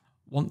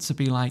want to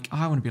be like,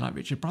 I want to be like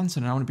Richard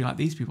Branson and I want to be like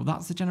these people.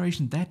 That's the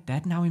generation. They're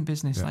dead now in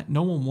business. Yeah. Like,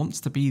 no one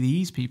wants to be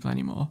these people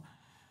anymore.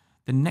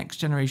 The next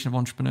generation of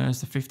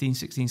entrepreneurs, the 15,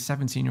 16,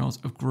 17-year-olds,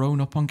 have grown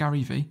up on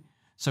Gary Vee.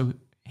 So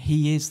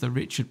he is the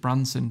Richard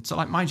Branson. So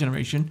like my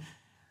generation,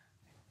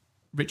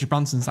 Richard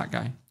Branson's that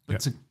guy.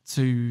 But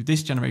to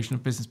this generation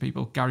of business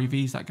people, Gary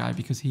Vee's that guy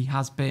because he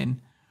has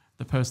been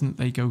the person that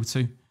they go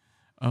to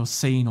or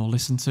seen or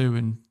listen to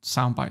and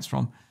sound bites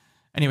from.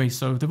 Anyway,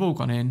 so they've all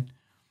gone in.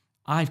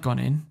 I've gone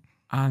in.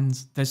 And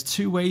there's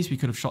two ways we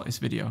could have shot this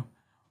video.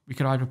 We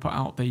could either put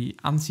out the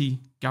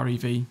anti-Gary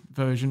Vee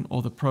version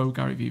or the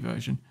pro-Gary Vee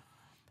version.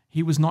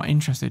 He was not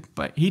interested,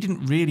 but he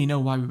didn't really know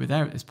why we were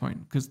there at this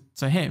point. Because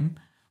to him,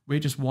 we're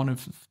just one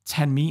of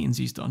 10 meetings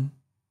he's done.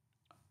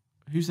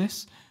 Who's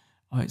this?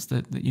 Oh, it's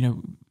the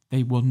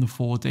they won the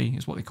 4D,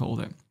 is what they called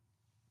it.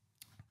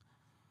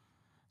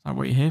 Like,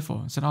 what are you here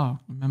for? I said,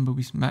 remember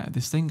we met at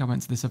this thing? I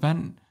went to this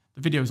event.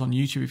 The video's on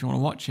YouTube if you want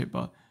to watch it,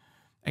 but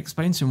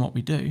explain to him what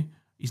we do.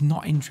 He's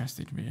not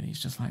interested, really. He's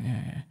just like,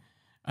 yeah.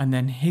 And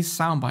then his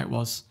soundbite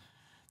was,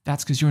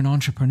 that's because you're an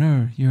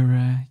entrepreneur.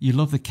 You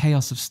love the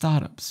chaos of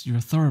startups. You're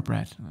a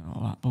thoroughbred. And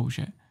all that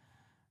bullshit.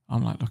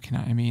 I'm like looking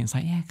at him. Ian's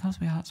like, yeah, of course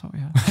we are. That's what we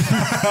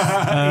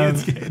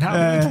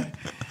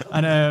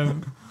are.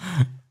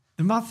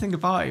 The mad thing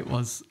about it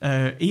was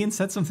Ian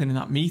said something in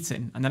that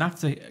meeting, and then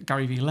after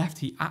Gary Vee left,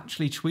 he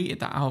actually tweeted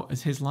that out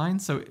as his line.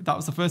 So that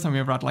was the first time we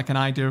ever had like an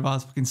idea of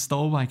ours fucking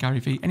stole by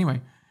Gary Vee.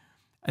 Anyway,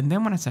 and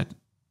then when I said,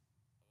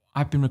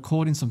 I've been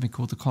recording something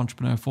called the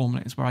Contrepreneur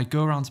Formula, it's where I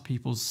go around to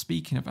people's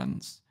speaking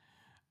events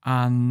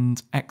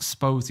and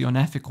expose the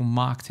unethical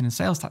marketing and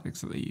sales tactics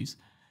that they use.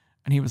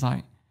 And he was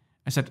like,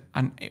 I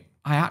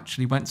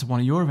actually went to one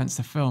of your events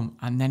to film,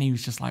 and then he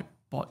was just like,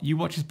 you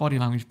watch his body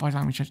language, what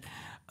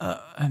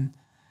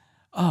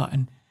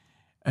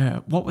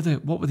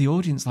were the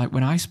audience like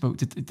when I spoke?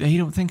 They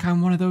don't think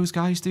I'm one of those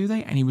guys, do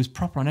they? And he was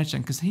proper on edge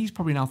then, because he's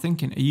probably now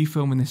thinking, are you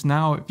filming this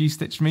now? Have you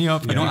stitched me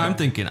up? You know what I'm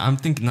thinking? I'm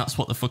thinking that's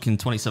what the fucking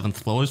 27th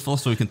floor is for,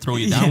 so we can throw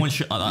you down when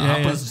shit like that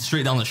happens,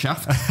 straight down the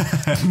shaft.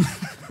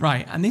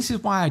 Right, and this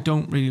is why I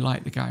don't really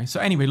like the guy. So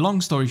anyway, long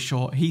story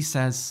short, he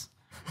says,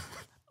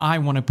 I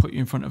want to put you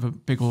in front of a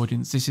big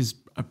audience. This is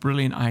a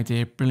brilliant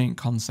idea, brilliant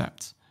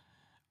concept.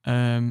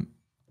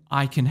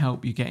 I can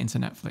help you get into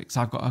Netflix.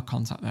 I've got a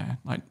contact there.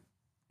 Like,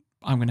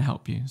 I'm going to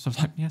help you. So I was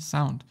like, yes,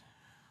 sound.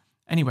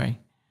 Anyway,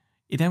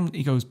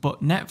 he goes,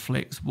 but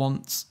Netflix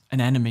wants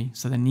an enemy.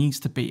 So it needs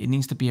to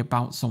be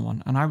about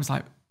someone. And I was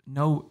like,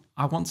 no,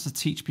 I want to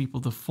teach people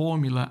the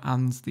formula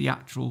and the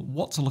actual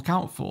what to look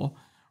out for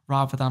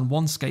rather than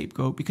one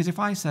scapegoat. Because if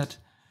I said,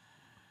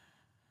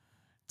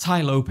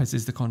 Tai Lopez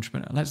is the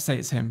entrepreneur, let's say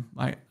it's him,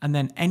 right? And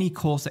then any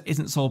course that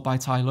isn't sold by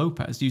Tai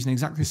Lopez using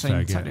exactly the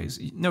same tactics,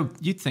 no,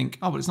 you'd think,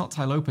 but it's not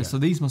Tai Lopez, so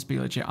these must be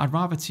legit. I'd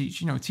rather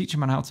teach a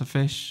man how to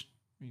fish.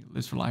 He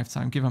lives for a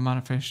lifetime. Give a man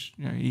a fish.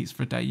 He eats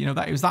for a day.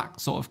 That it was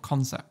that sort of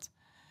concept.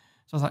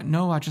 So I was like,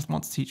 no, I just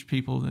want to teach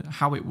people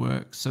how it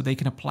works so they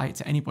can apply it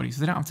to anybody. So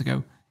they don't have to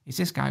go, is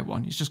this guy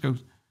one? It's just go,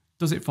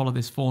 does it follow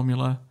this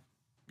formula?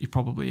 He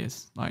probably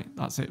is. Like,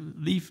 that's it.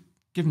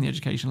 Give them the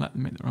education, let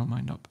them make their own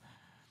mind up.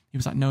 He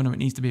was like, no, it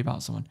needs to be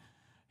about someone.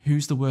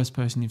 Who's the worst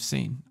person you've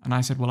seen? And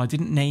I said, well, I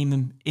didn't name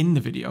them in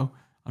the video.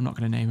 I'm not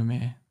going to name them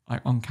here,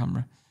 like on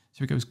camera. So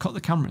he goes, cut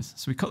the cameras.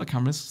 So we cut the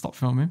cameras, stopped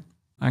filming.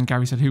 And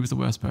Gary said, who was the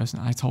worst person?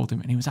 I told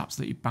him, and he was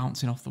absolutely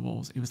bouncing off the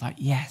walls. He was like,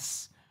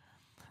 yes,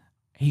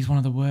 he's one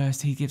of the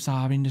worst. He gives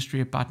our industry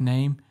a bad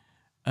name.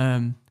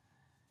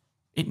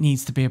 It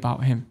needs to be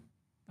about him.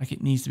 Like,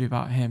 it needs to be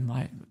about him.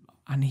 Like,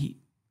 and he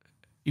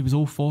was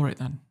all for it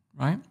then,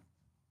 right?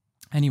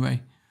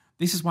 Anyway,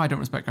 this is why I don't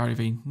respect Gary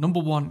Vee. Number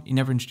one, he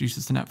never introduced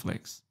us to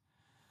Netflix.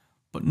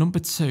 But number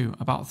two,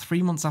 about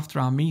 3 months after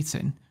our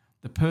meeting,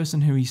 the person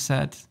who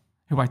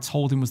I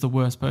told him was the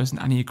worst person,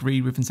 and he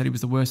agreed with and said he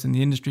was the worst in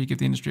the industry, give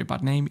the industry a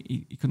bad name.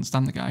 He couldn't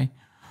stand the guy.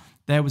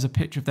 There was a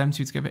picture of them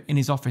two together in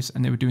his office,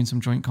 and they were doing some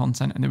joint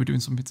content, and they were doing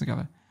something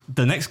together.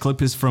 The next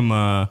clip is from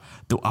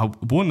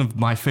one of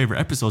my favorite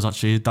episodes,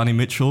 actually, Danny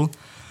Mitchell.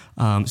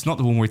 It's not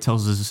the one where he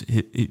tells us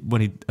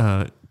when he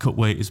cut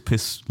weight, his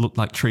piss looked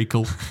like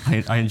treacle.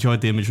 I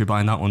enjoyed the imagery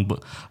behind that one,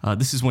 but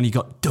this is when he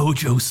got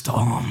dojo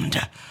stormed,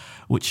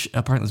 which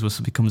apparently is where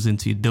somebody comes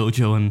into your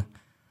dojo and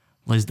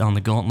lays down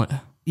the gauntlet.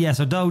 Yeah,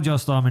 so dojo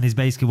storming is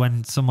basically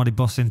when somebody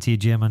busts into your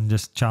gym and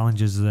just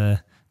challenges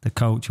the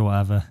coach or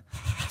whatever.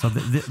 So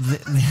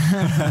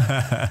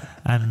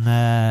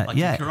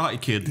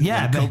Karate Kid.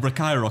 Yeah, when Cobra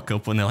Kai rock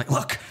up when they're like,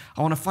 look,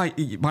 I want to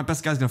fight. My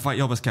best guy's going to fight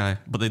your best guy,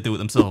 but they do it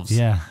themselves.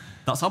 Yeah,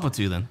 that's happened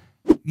to you then.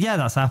 Yeah,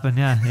 that's happened.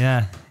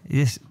 Yeah.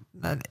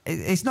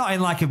 It's not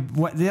in like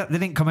they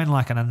didn't come in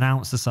like and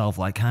announce themselves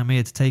like I'm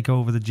here to take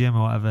over the gym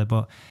or whatever.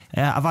 But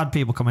yeah, I've had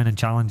people come in and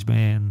challenge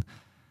me, and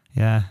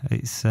yeah,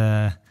 it's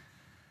another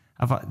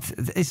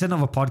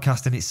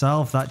podcast in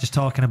itself, that just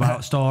talking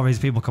about stories,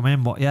 people come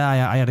in. But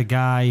yeah, I had a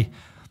guy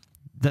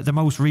the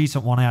most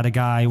recent one, I had a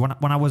guy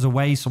when I was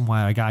away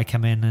somewhere. A guy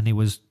came in and he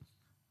was.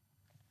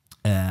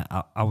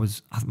 I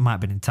might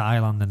have been in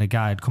Thailand, and a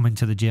guy had come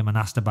into the gym and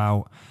asked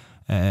about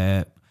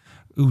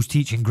who's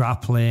teaching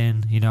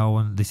grappling, you know,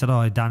 and they said,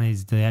 "Oh,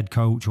 Danny's the head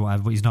coach or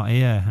whatever, but he's not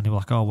here." And they were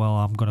like, "Oh, well,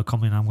 I'm going to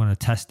come in, I'm going to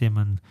test him,"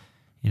 and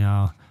you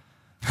know,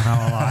 and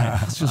I was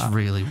like, That's just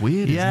really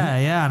weird. Isn't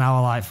it? yeah, and I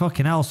was like,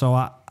 "Fucking hell!" So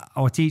I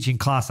was teaching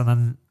class, and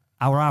then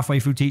I was halfway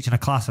through teaching a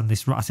class, and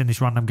I seen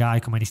this random guy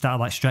come in. He started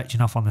like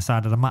stretching off on the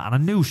side of the mat, and I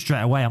knew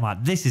straight away. I'm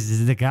like, "This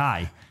is the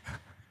guy."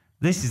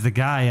 This is the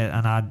guy,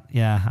 and I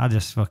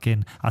just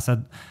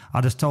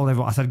told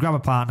everyone, I said, grab a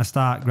partner,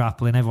 start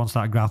grappling. Everyone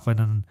started grappling,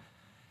 and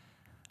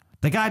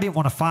the guy didn't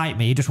want to fight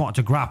me, he just wanted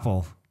to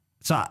grapple.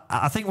 So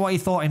I think what he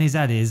thought in his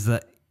head is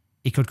that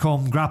he could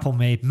come grapple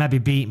me, maybe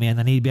beat me, and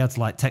then he'd be able to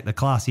like take the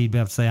class, he'd be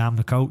able to say I'm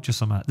the coach or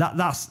something.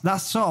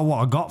 That's sort of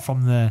what I got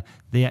from there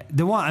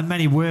weren't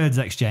many words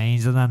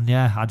exchanged, and then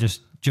I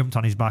just jumped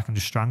on his back and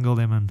just strangled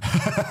him.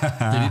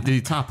 And did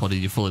he tap, or did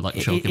you fully like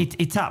choke him?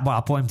 He tapped, but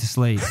I put him to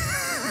sleep.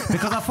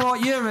 Because I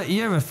thought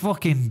you're a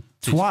fucking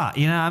twat,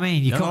 you know what I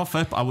mean?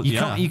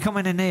 You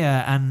coming in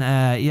here,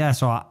 and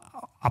so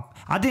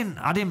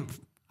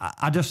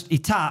he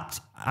tapped,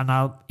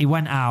 and he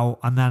went out,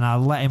 and then I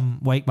let him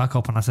wake back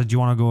up, and I said, "Do you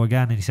want to go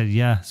again?" And he said,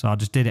 "Yeah." So I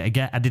just did it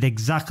again. I did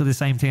exactly the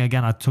same thing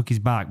again. I took his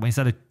back, but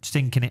instead of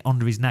stinking it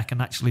under his neck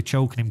and actually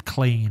choking him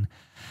clean,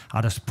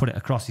 I just put it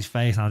across his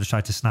face, and I just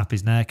tried to snap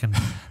his neck, and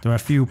there were a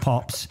few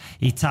pops.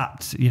 He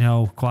tapped, you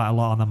know, quite a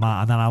lot on the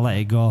mat, and then I let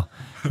it go,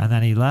 and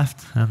then he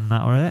left, and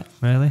that was it,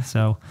 really.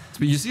 So,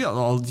 but you see that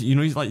all, you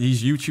know, like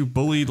these YouTube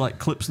bullied like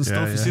clips and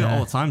stuff. You see that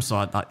all the time. So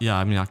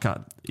I mean, I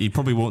can't. He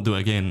probably won't do it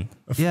again.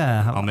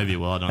 Yeah, or maybe he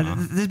will. I don't know.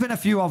 There's been a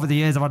few over the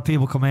years. I've had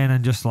people come in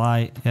and just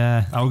like,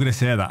 I was going to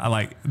say that.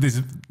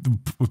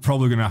 We're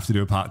probably going to have to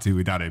do a part 2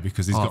 with Daddy,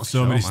 because he's got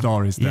so many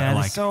stories that are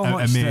like so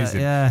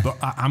amazing. But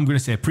I'm going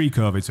to say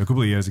pre-COVID, so a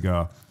couple of years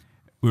ago,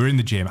 we were in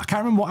the gym. I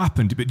can't remember what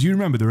happened, but do you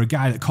remember there was a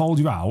guy that called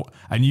you out,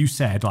 and you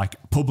said like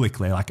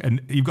publicly, like,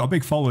 and you've got a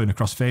big following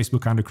across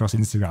Facebook and across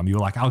Instagram. You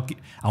were like,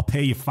 "I'll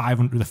pay you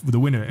 500 for the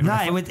winner." No,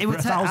 it was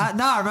no,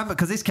 I remember,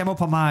 because this came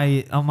up on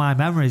my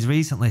memories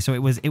recently. So it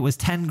was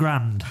 10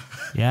 grand.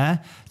 Yeah.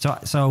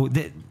 So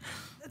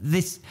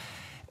this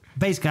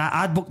basically,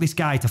 I'd booked this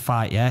guy to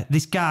fight. Yeah.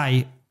 This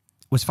guy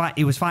was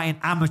fighting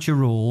amateur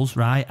rules,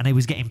 right? And he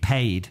was getting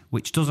paid,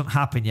 which doesn't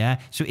happen, yeah?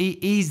 So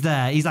he's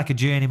there. He's like a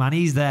journeyman.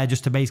 He's there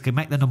just to basically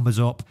make the numbers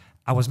up.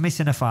 I was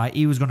missing a fight.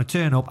 He was going to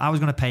turn up. I was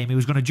going to pay him. He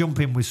was going to jump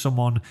in with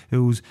someone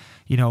who's,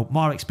 you know,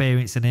 more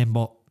experienced than him,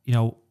 but, you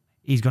know,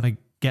 he's going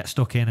to get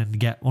stuck in and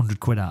get 100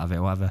 quid out of it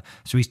or whatever.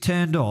 So he's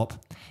turned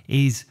up.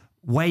 He's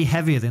way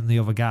heavier than the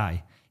other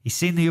guy. He's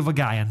seen the other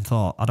guy and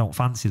thought, I don't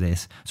fancy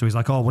this. So he's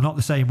like, oh, we're not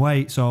the same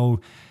weight,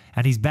 so...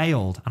 And he's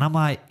bailed, and I'm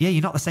like, "Yeah,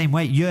 you're not the same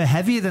weight. You're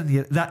heavier than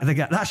the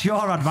guy. That's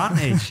your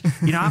advantage.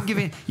 You know,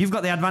 you've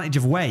got the advantage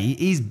of weight.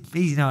 He's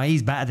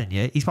better than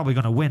you. He's probably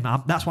going to win.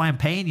 That's why I'm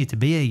paying you to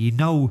be here. You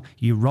know,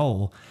 you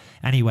roll."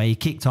 Anyway, he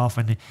kicked off,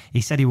 and he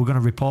said he was going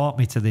to report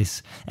me to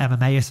this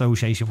MMA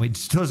association,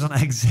 which doesn't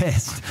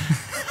exist.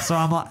 So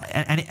I'm like,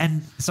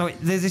 and so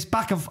there's this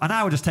back and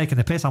I was just taking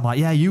the piss. I'm like,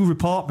 "Yeah, you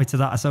report me to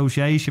that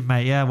association,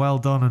 mate. Yeah, well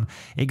done." And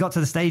it got to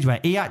the stage where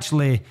he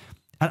actually.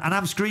 And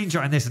I'm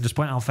screenshotting this and just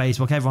putting it on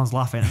Facebook. Everyone's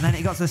laughing. And then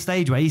it got to the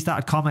stage where he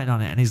started commenting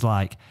on it, and he's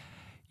like,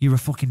 "You're a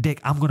fucking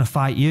dick. I'm going to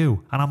fight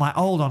you." And I'm like,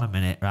 hold on a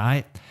minute,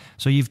 right?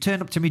 So you've turned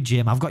up to my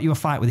gym. I've got you a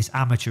fight with this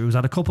amateur who's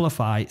had a couple of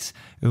fights,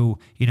 who,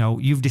 you know,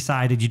 you've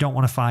decided you don't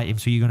want to fight him,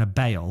 so you're going to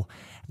bail.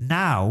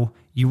 Now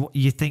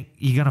you think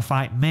you're going to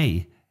fight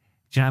me.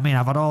 Do you know what I mean?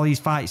 I've had all these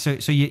fights.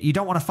 So you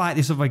don't want to fight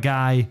this other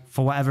guy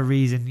for whatever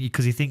reason,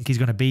 because you think he's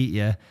going to beat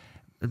you.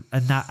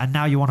 And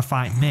now you want to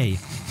fight me.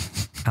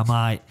 I'm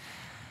like...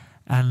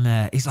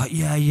 And he's like,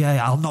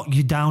 yeah, I'll knock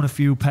you down a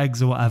few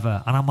pegs or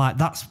whatever. And I'm like,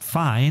 that's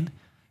fine.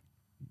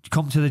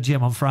 Come to the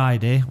gym on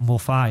Friday and we'll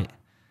fight.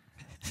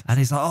 And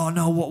he's like, oh,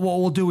 no, what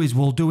we'll do is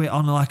we'll do it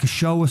on like a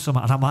show or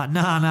something. And I'm like,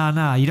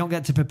 nah, you don't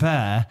get to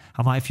prepare.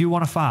 I'm like, if you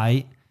want to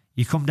fight,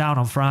 you come down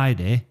on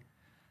Friday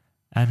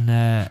and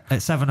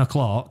at 7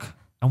 o'clock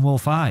and we'll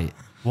fight.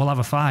 We'll have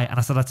a fight. And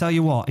I said, I tell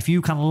you what, if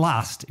you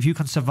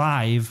can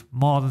survive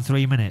more than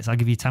 3 minutes, I'll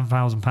give you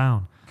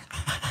 £10,000.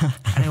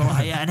 And they were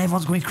like, yeah, and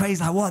everyone's going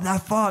crazy, like, what the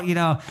fuck, you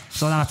know?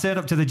 So then I turned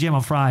up to the gym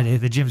on Friday.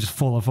 The gym's just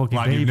full of fucking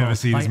people. You've never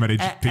seen as many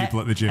people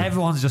at the gym.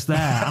 Everyone's just there.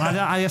 And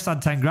I just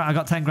had 10 grand. I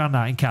got 10 grand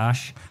out in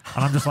cash,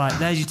 and I'm just like,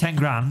 there's your 10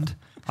 grand.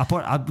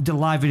 I did a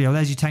live video.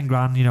 There's your 10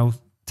 grand. You know,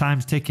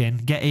 time's ticking.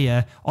 Get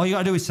here. All you got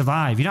to do is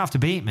survive. You don't have to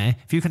beat me.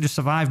 If you can just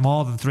survive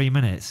more than 3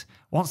 minutes,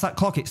 once that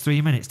clock hits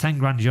 3 minutes, 10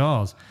 grand's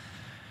yours.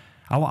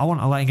 I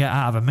wouldn't have let him get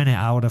out of a minute.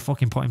 I would have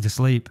fucking put him to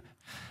sleep.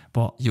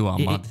 But You are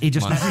mad. He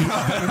just Mad.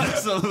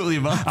 Absolutely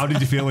mad. How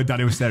did you feel when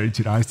Danny was staring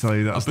into your eyes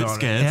telling you that A bit story?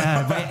 scared.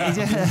 yeah, but he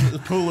just. A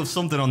pool of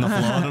something on the floor.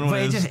 I don't know what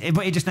it is.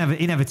 But he just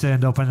never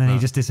turned up, and then he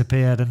just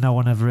disappeared, and no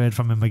one ever heard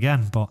from him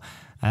again. But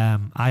I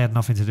had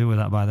nothing to do with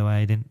that, by the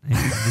way. He didn't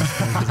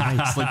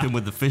Sleeping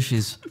with the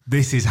fishes.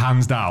 This is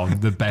hands down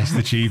the best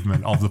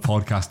achievement of the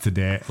podcast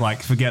today.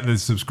 Like, forget the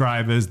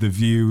subscribers, the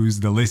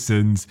views, the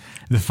listens,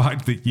 the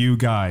fact that you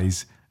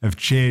guys have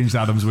changed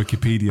Adam's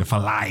Wikipedia for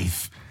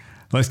life.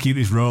 Let's keep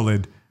this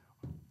rolling.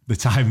 The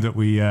time that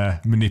we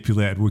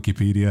manipulated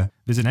Wikipedia.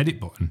 There's an edit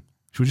button.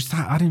 Should we just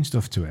start adding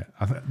stuff to it?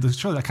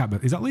 Surely that can't be.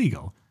 Is that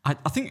legal? I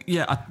think,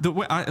 yeah,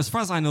 as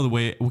far as I know, the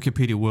way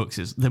Wikipedia works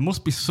is there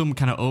must be some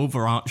kind of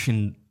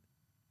overarching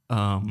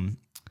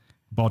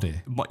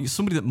Body.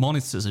 somebody that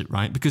monitors it,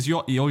 right? Because you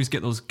always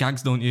get those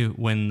gags, don't you,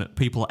 when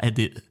people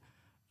edit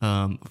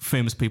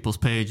famous people's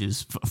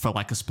pages for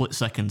like a split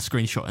second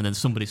screenshot and then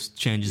somebody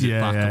changes it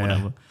back or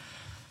whatever.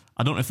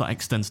 I don't know if that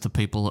extends to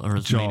people that are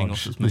as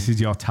meaningless George, as me. this is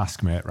your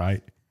task, mate,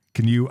 right?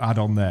 Can you add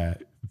on there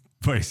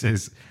where it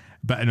says,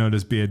 better known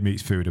as Beard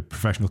Meets Food, a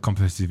professional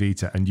competitive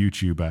eater and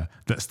YouTuber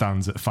that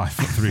stands at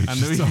 5'3" I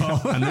knew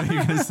you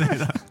were going to say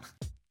that.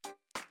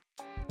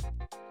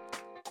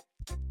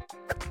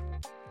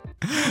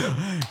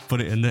 Put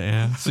it in there,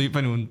 yeah. See if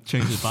anyone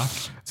changes back.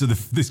 So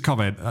this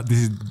comment, this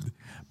is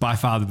by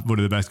far one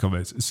of the best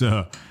comments.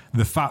 So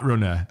the Fat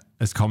Runner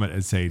has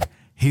commented saying,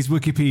 his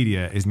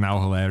Wikipedia is now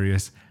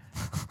hilarious.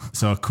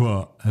 So,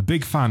 quote, a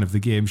big fan of the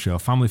game show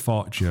Family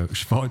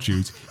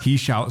Fortunes, he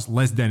shouts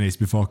Les Dennis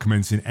before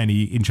commencing any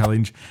eating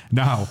challenge.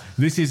 Now,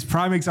 this is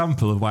prime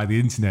example of why the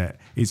internet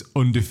is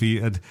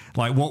undefeated.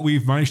 Like what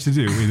we've managed to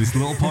do in this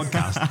little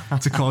podcast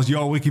to cause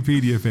your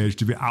Wikipedia page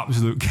to be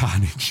absolute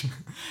carnage.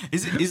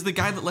 Is the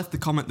guy that left the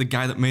comment the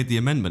guy that made the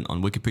amendment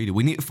on Wikipedia?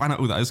 We need to find out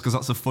who that is because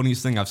that's the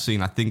funniest thing I've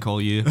seen, I think,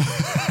 all year.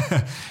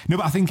 No,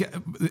 but I think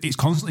it's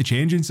constantly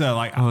changing. So,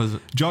 like,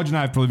 George and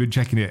I have probably been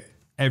checking it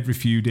every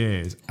few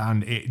days,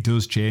 and it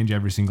does change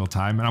every single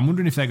time. And I'm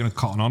wondering if they're going to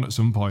cotton on at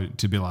some point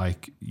to be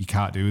like, you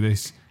can't do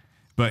this.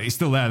 But it's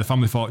still there. The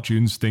Family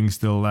Fortunes thing's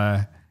still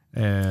there.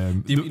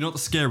 You know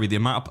what's scary? The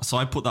amount of, so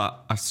I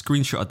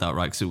screenshotted that,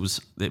 right? Because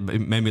it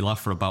made me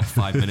laugh for about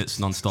 5 minutes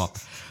non-stop.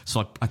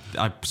 So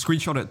I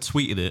screenshotted it,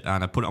 tweeted it,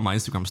 and I put it on my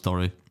Instagram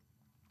story.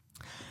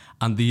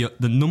 And the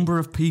number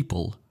of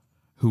people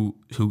who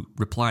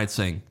replied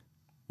saying,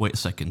 wait a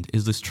second,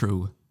 is this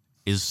true?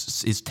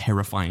 Is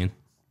terrifying.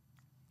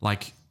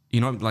 Like,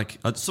 you know, like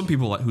some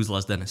people like, who's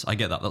Les Dennis? I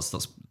get that.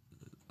 That's.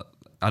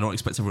 I don't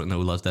expect everyone to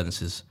know who Les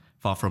Dennis is.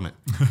 Far from it.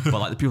 But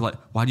like the people like,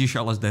 why do you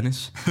shout Les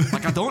Dennis?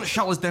 Like, I don't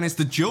shout Les Dennis.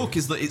 The joke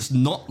is that it's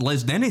not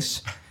Les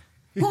Dennis.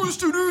 Who's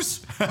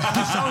Dennis? It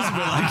sounds a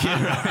bit like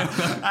it.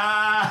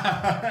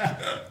 Right?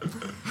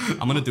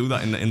 I'm gonna do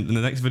that in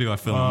the next video I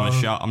film. I'm gonna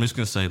shout. I'm just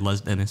gonna say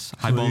Les Dennis.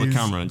 Eyeball the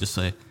camera and just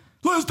say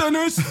Les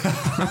Dennis.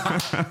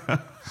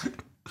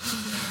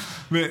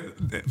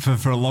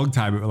 For a long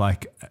time, it was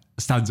like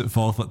stands at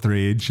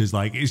 4'3" inches.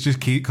 Like, it's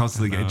just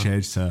constantly getting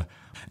changed. So,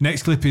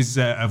 next clip is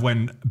of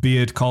when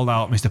Beard called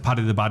out Mr.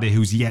 Paddy the Baddie,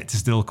 who's yet to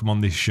still come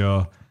on this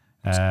show.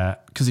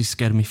 Because he's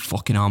scared of me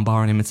fucking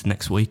armbarring him into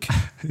next week.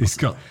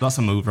 That's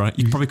a move, right?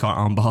 You probably can't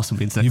armbar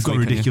somebody into next week.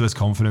 You've got ridiculous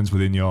confidence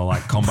within your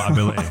like combat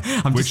ability,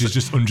 which is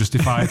just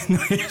unjustified.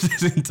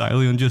 It's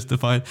entirely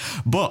unjustified.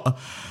 But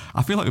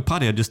I feel like with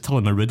Paddy, I'd just tell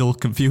him a riddle,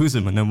 confuse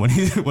him, and then when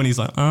he's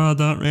like, I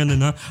don't really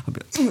know, I'd be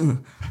like,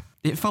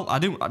 it felt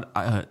I've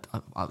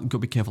got to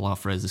be careful how I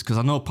phrase this because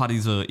I know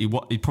Paddy's he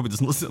probably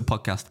doesn't listen to the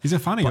podcast. He's a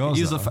fan of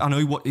yours. I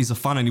know he's a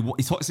fan, and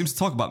he seems to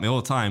talk about me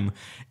all the time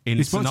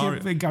in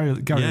scenarios.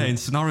 Yeah, in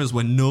scenarios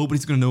where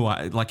nobody's going to know.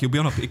 Like, he'll be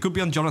on it could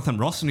be on Jonathan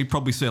Ross, and he'd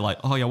probably say like,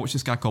 "Oh yeah, watch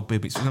this guy called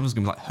Baby." So everyone's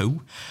going to be like,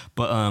 "Who?"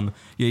 But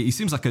yeah, he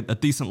seems like a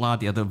decent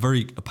lad. He had a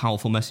very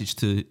powerful message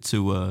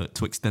to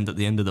extend at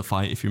the end of the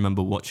fight, if you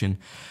remember watching.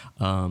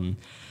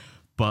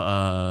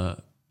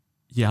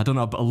 Yeah, I don't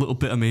know, but a little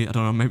bit of me, I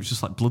don't know, maybe it's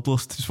just like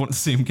bloodlust. Just wanted to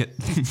see him get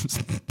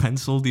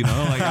penciled, you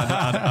know? Like,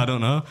 I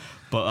don't know.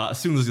 But as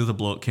soon as the other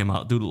bloke came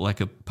out, dude looked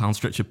like a pound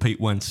stretcher Pete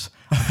Wentz.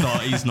 I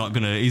thought he's not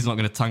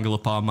gonna tangle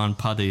up our man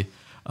Paddy.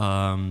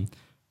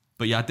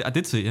 But yeah, I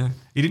did see it, yeah.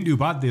 He didn't do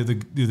bad, the other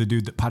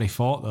dude that Paddy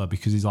fought, though,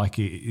 because he's like,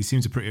 he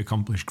seems a pretty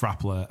accomplished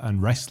grappler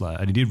and wrestler,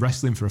 and he did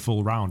wrestling for a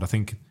full round. I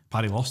think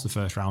Paddy lost the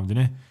first round,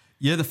 didn't he?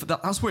 Yeah,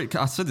 that's where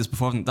I said this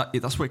before.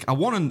 That's where I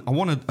want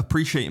to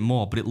appreciate it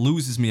more, but it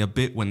loses me a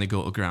bit when they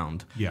go to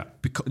ground. Yeah,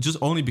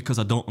 because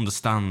I don't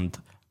understand.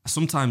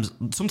 Sometimes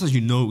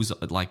you know who's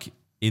like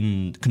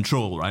in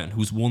control, right, and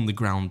who's won the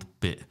ground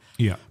bit.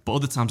 Yeah, but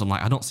other times I'm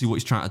like, I don't see what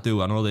he's trying to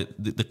do. I know that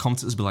the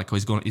commentators be like,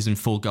 oh, he's in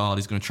full guard,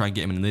 he's going to try and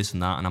get him in this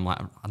and that, and I'm like,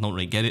 I don't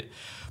really get it.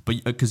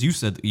 But because you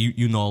said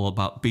you know all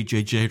about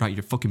BJJ, right?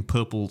 Your fucking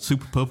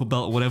super purple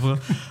belt or whatever.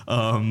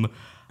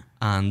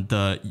 And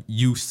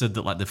you said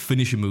that like the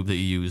finishing move that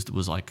he used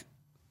was like,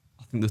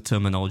 I think the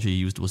terminology he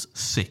used was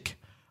sick.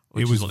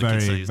 It was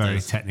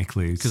very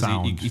technically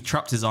sound. Because he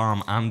trapped his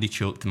arm and he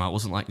choked him out. It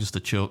wasn't like just a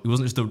choke. It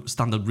wasn't just a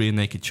standard rear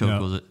naked choke,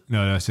 was it?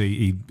 No. So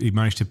he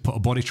managed to put a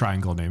body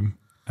triangle on him,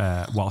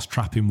 whilst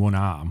trapping one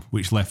arm,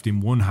 which left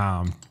him one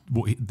arm.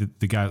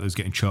 The guy that was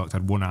getting choked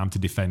had one arm to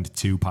defend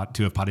two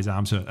of Paddy's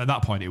arms. So at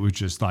that point, it was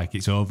just like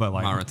it's over.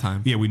 Like Matter of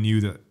time. Yeah, we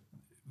knew that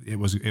that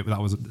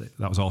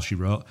was all she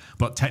wrote.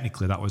 But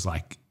technically, that was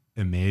like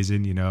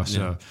amazing, you know.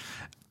 So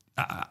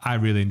I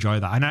really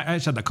enjoyed that, and I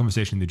actually had that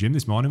conversation in the gym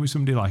this morning with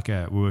somebody. Like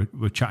we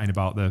were chatting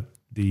about the.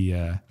 Did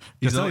I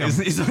tell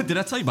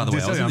you, by the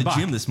way, I was in the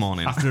gym this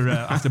morning.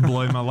 After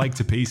blowing my leg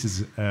to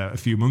pieces a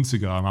few months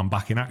ago, I'm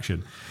back in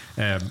action.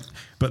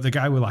 But the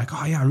guy was like,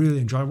 oh yeah, I really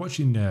enjoy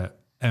watching MMA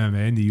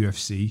and the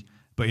UFC,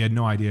 but he had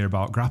no idea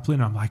about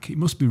grappling. I'm like, it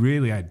must be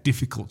really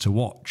difficult to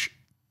watch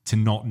to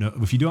not know.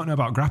 If you don't know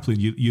about grappling,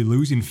 you're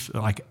losing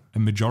like a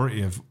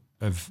majority of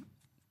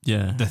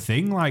the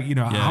thing. Like, you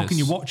know, how can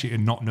you watch it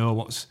and not know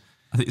what's...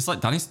 I think it's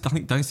like Danny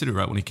said it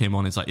right when he came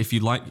on. It's like, if you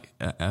like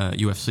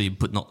UFC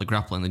but not the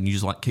grappling, then you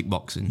just like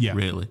kickboxing,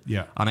 really.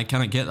 Yeah. And I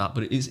kind of get that,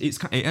 but it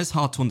is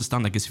hard to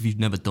understand, I guess, if you've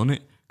never done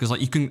it, because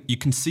like you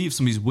can see if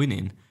somebody's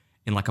winning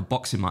in like a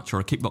boxing match or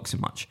a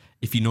kickboxing match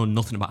if you know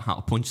nothing about how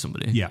to punch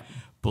somebody. Yeah.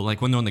 But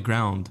like when they're on the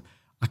ground,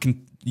 I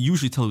can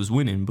usually tell who's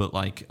winning, but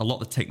like a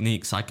lot of the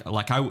techniques,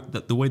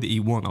 the way that he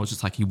won, I was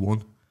just like, he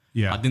won.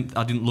 Yeah. I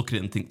didn't look at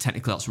it and think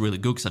technically that's really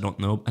good because I don't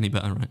know any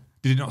better, right?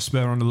 Did it not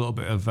spur on a little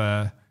bit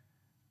of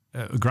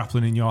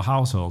grappling in your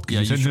household? Yeah,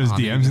 you sent us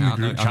DMs in the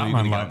group chat,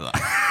 man.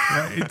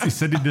 Like, he's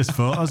sending us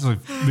photos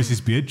of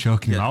Mrs. Beard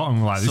choking him out.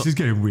 I'm like, this is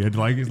getting weird.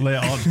 Like, it's late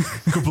on,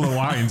 a couple of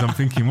wines. I'm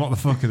thinking, what the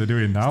fuck are they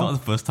doing now? It's not the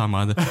first time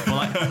either.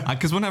 But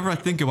because whenever I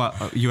think about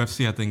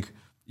UFC, I think,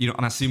 you know,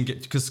 and I see them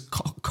get, because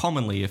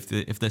commonly if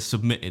they're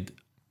submitted,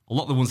 a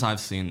lot of the ones I've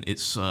seen,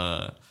 it's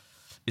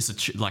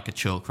like a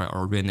choke, right,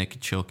 or a rear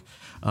naked choke.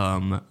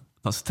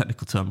 That's a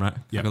technical term, right?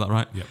 Yeah, I got that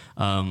right. Yeah.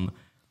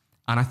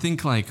 And I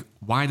think, like,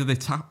 why do they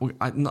tap?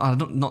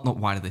 Not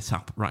why do they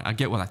tap, right? I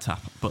get why they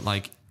tap, but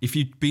like, if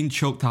you've been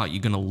choked out,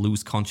 you're gonna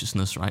lose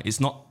consciousness, right?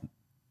 It's not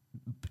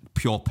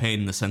pure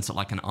pain in the sense that,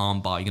 like, an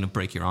arm bar, you're gonna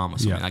break your arm or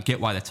something. Yeah. I get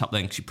why they tap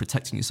there because you're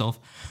protecting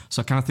yourself.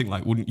 So I kind of think,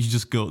 like, wouldn't you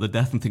just go to the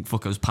death and think,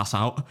 fuck, I was pass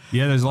out?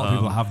 Yeah, there's a lot of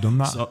people that have done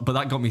that. But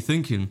that got me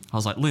thinking. I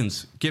was like,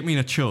 Linz, get me in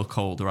a choke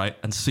hold, right,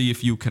 and see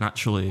if you can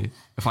actually,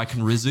 if I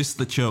can resist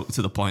the choke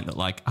to the point that,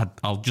 like,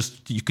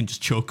 you can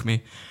just choke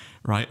me.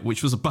 Right,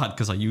 which was bad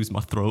because I used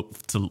my throat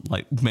to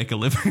like make a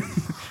living.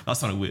 That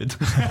sounded weird.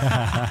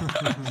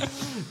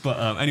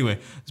 But anyway,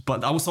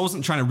 I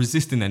wasn't trying to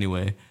resist in any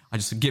way. I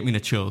just said, get me in a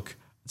choke,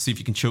 see if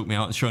you can choke me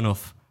out. And sure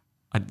enough,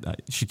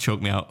 she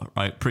choked me out,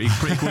 right, pretty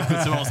quickly.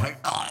 So I was like,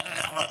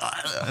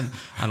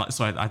 and like,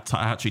 so I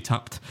actually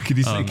tapped. Can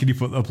you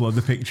upload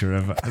the picture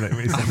of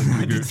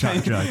the group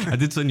chat? I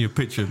did send you a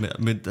picture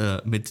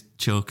mid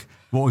choke.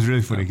 What was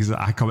really funny, because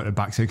I commented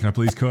back saying, can I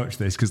please coach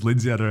this? Because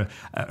Lindsay had her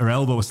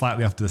elbow was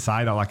slightly off to the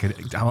side. I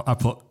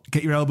put,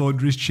 get your elbow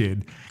under his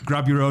chin,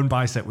 grab your own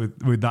bicep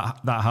with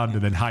that hand,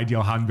 and then hide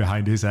your hand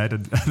behind his head.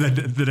 And then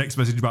the next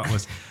message back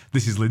was,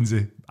 this is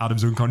Lindsay.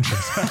 Adam's unconscious.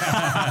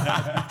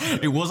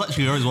 It was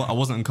actually her as well. I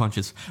wasn't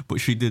unconscious,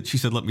 but she did. She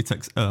said, let me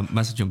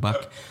message him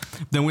back.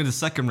 Then we had the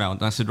second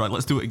round, and I said, right,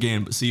 let's do it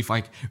again, but see if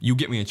you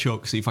get me a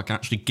choke, see if I can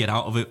actually get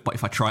out of it. But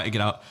if I try to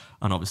get out,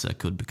 and obviously I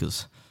could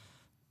because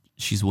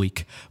she's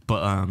weak,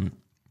 but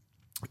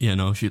you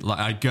know, she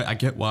like I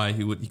get why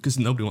he would, because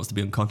nobody wants to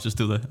be unconscious,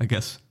 do they? I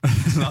guess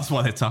that's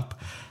why they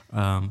tap.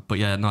 But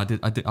yeah, no,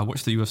 I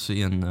watched the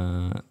UFC and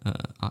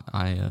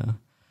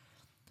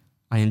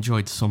I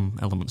enjoyed some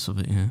elements of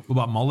it. Yeah. What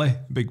about Molly?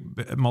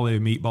 Big Molly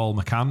Meatball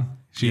McCann.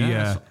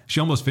 She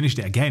almost finished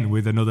it again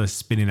with another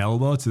spinning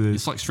elbow to the.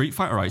 It's like Street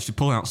Fighter, right? She's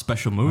pulling out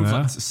special moves,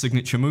 like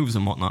signature moves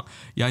and whatnot.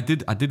 Yeah, I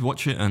did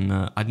watch it, and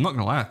I'm not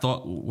gonna lie. I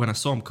thought when I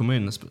saw him come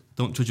in,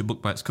 don't judge a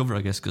book by its cover,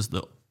 I guess, because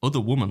the other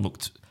woman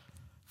looked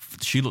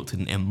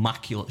in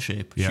immaculate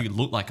shape. Yeah. She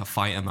looked like a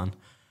fighter, man.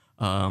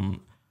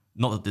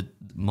 Not that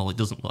Molly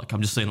doesn't look.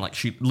 I'm just saying, like,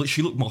 she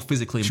looked more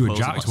physically. She was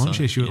jacked, wasn't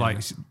she? She was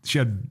like, she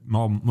had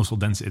more muscle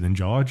density than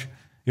George.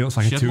 He looks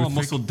like she had more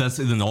muscle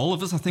density than all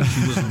of us. I think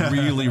she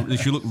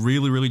was she looked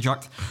really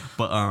jacked.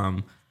 But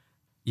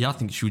yeah, I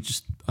think she would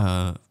just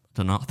don't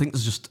know. I think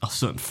there's just a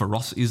certain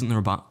ferocity, isn't there,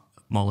 about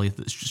Molly?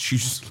 That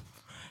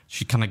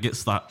she kind of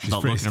gets that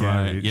look in her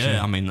eye.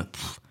 Yeah, I mean.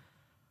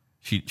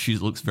 She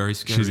looks very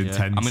scary. She's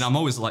intense. I mean, I'm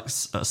always like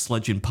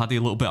sledging Paddy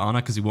a little bit on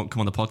her because he won't come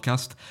on the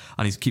podcast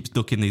and he keeps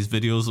ducking these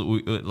videos,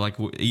 like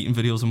eating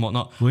videos and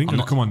whatnot. Well, he ain't going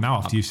to come on now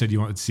after you said you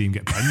wanted to see him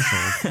get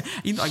penciled.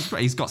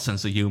 He's got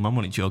sense of humour. I'm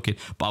only joking,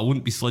 but I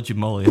wouldn't be sledging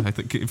Molly. I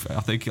think if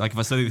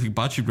I said anything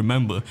bad, she'd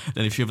remember.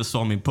 Then if she ever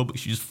saw me in public,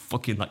 she'd just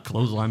fucking like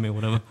clothesline me or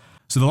whatever.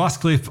 So the last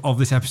clip of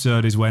this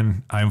episode is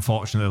when I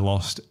unfortunately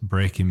lost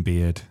Breaking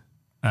Beard.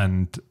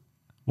 And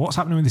what's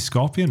happening with this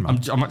scorpion, man?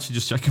 I'm actually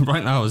just checking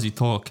right now as you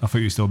talk. I thought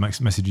you were still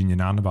messaging your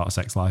nan about a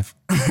sex life.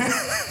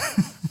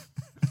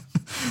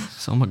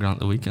 It's on my ground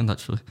the weekend,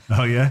 actually.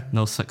 Oh yeah,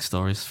 no sex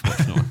stories,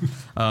 fortunately.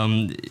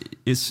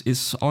 It's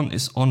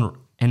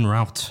en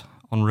route.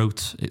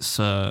 It's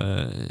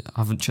I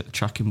haven't checked the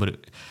tracking, but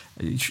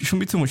it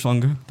shouldn't be too much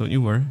longer. Don't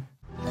you worry.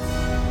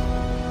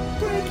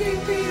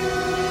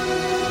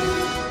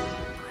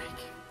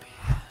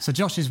 So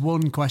Josh is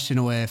one question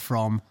away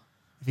from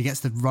If he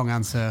gets the wrong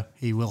answer,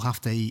 he will have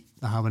to eat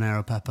the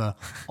habanero pepper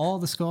or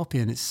the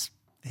scorpion. It's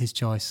his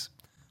choice.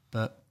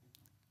 But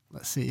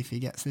let's see if he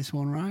gets this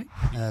one right.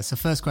 So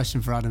first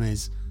question for Adam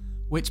is,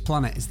 which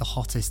planet is the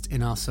hottest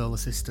in our solar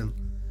system?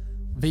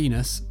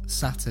 Venus,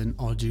 Saturn,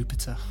 or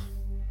Jupiter?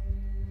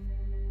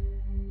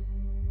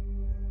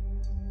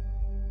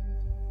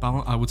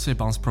 I would say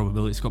balanced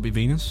probability. It's got to be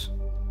Venus.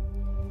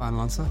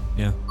 Final answer?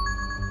 Yeah.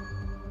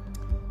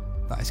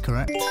 That is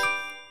correct.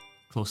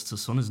 Close to the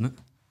sun, isn't it?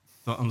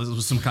 Unless there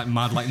was some kind of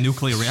mad like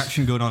nuclear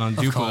reaction going on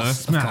Jupiter.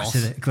 Course, Smash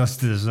it close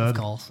to the sun. Of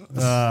course.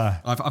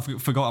 I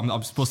forgot.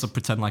 I'm supposed to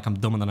pretend like I'm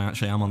dumber than I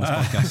actually am on this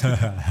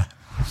podcast.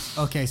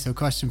 Okay, so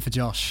question for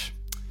Josh.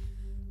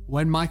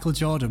 When Michael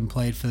Jordan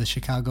played for the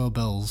Chicago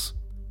Bulls,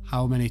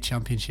 how many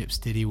championships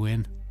did he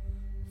win?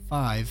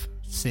 5,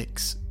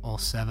 6, or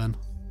 7?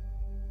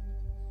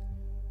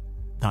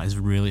 That is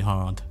really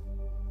hard.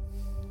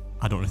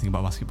 I don't know anything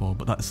about basketball,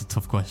 but that's a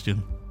tough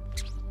question.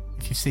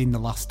 If you've seen The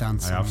Last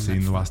Dance, I have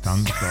seen The Last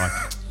Dance. But like,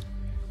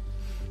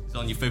 It's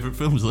on your favourite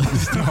films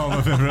list. on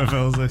my favourite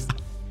films list.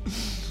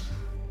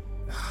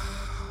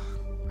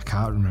 I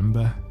can't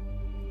remember.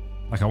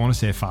 Like, I want to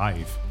say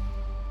 5.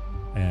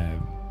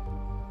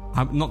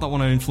 I'm not that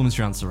want to influence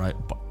your answer, right?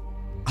 But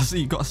I see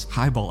you've got a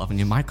highball, haven't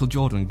you? Michael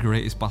Jordan,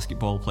 greatest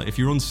basketball player. If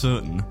you're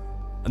uncertain,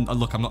 and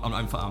look, I'm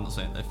not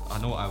saying if I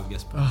know what I would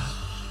guess, but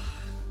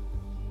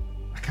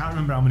I can't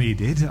remember how many he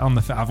did on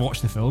the. I've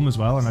watched the film as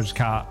well, and I just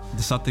can't.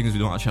 the sad thing is we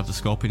don't actually have the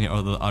scorpion yet.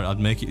 Or I'd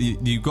make it.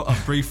 You've got a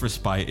brief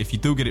respite. If you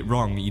do get it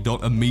wrong, you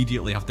don't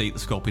immediately have to eat the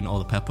scorpion or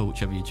the pepper,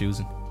 whichever you're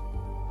choosing.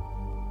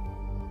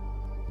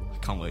 I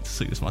can't wait to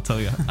see this. I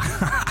tell you.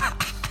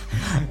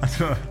 I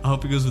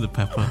hope it goes with the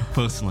pepper,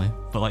 personally.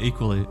 But like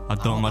equally, I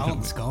don't imagine. I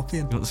want the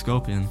scorpion. You got the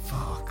scorpion.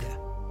 Fuck.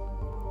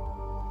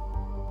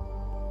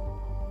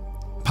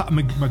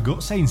 My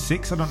gut's saying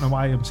 6. I don't know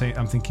why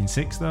I'm thinking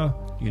 6 though.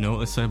 You know what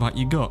they say about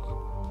your gut?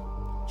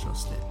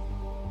 Trust it.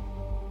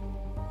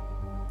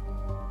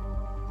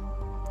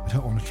 I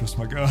don't want to trust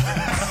my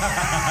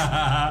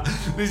gut.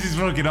 This is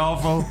fucking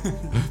awful.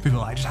 People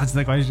are like, just answer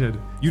the question.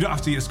 You don't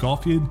have to eat a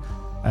scorpion.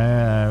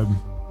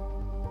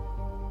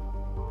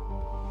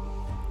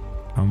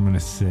 I'm gonna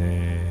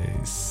say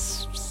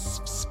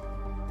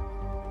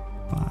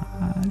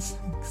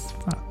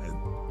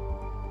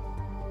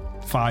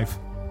 5.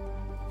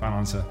 Final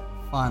answer.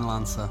 Final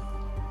answer.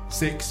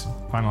 6.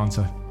 Final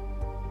answer.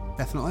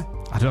 Definitely.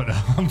 I don't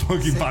know. I'm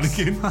fucking 6.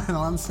 panicking.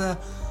 Final answer.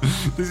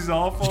 This is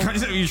awful.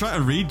 You're trying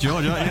to read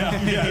George,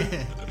 aren't you?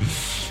 Yeah.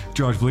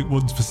 George, blink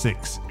once for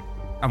 6.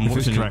 I'm If it's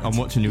watching you. correct. I'm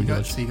watching you,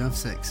 George. So you're going for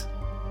 6.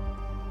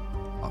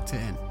 Locked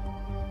it in.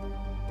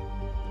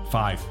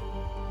 5.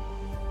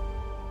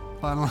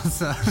 Final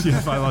answer. Yeah,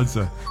 final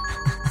answer.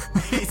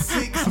 It's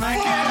 6,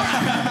 mate.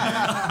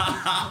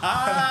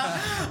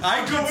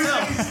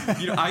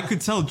 I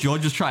could tell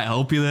George was trying to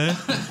help you there.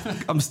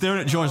 I'm staring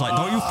at George like,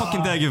 don't you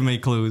fucking dare give me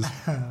clues.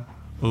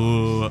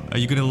 Oh, are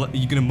you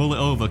gonna mull it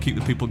over? Keep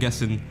the people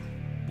guessing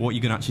what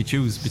you're gonna actually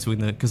choose between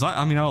the. Because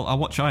I'll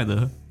watch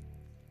either.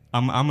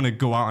 I'm gonna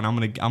go out and I'm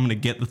gonna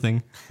get the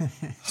thing.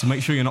 So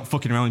make sure you're not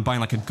fucking around and buying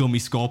like a gummy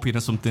scorpion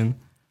or something.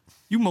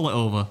 You mull it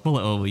over.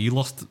 You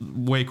lost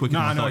way quicker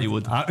than I thought you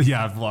would.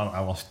 I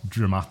lost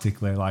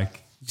dramatically.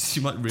 Like,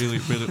 You might really,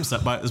 really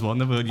upset by it as well.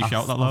 Never heard you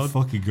shout that loud. I'm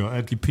fucking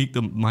gutted. You peaked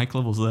the mic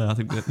levels there. I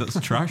think that's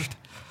trashed.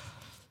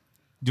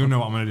 Do you know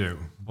what I'm gonna do?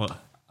 What?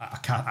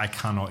 I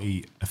cannot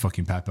eat a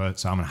fucking pepper,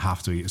 so I'm gonna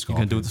have to eat a You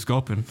scorpion. can do with the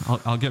scorpion.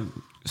 I'll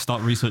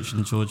start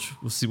researching, George.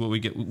 We'll see what we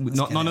get.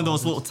 None of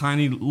those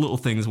tiny little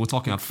things. We're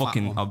talking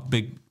a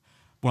big.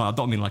 Well, I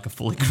don't mean like a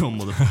fully grown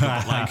motherfucker.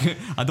 But like,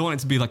 I don't want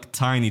it to be like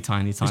tiny. It's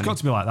got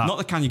to be like that. Not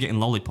the kind you get in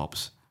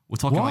lollipops. We're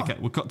talking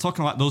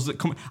talking like those that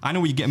come. I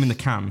know where you get them in the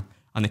can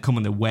and they come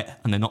and they're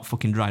wet and they're not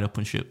fucking dried up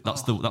and shit.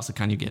 That's the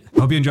kind you get.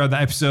 Hope you enjoyed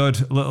that episode.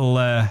 A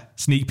little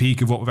sneak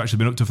peek of what we've actually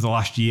been up to for the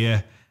last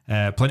year.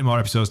 Plenty more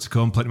episodes to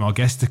come. Plenty more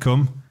guests to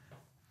come.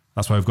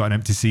 That's why we've got an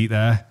empty seat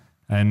there.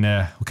 And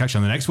we'll catch you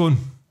on the next one.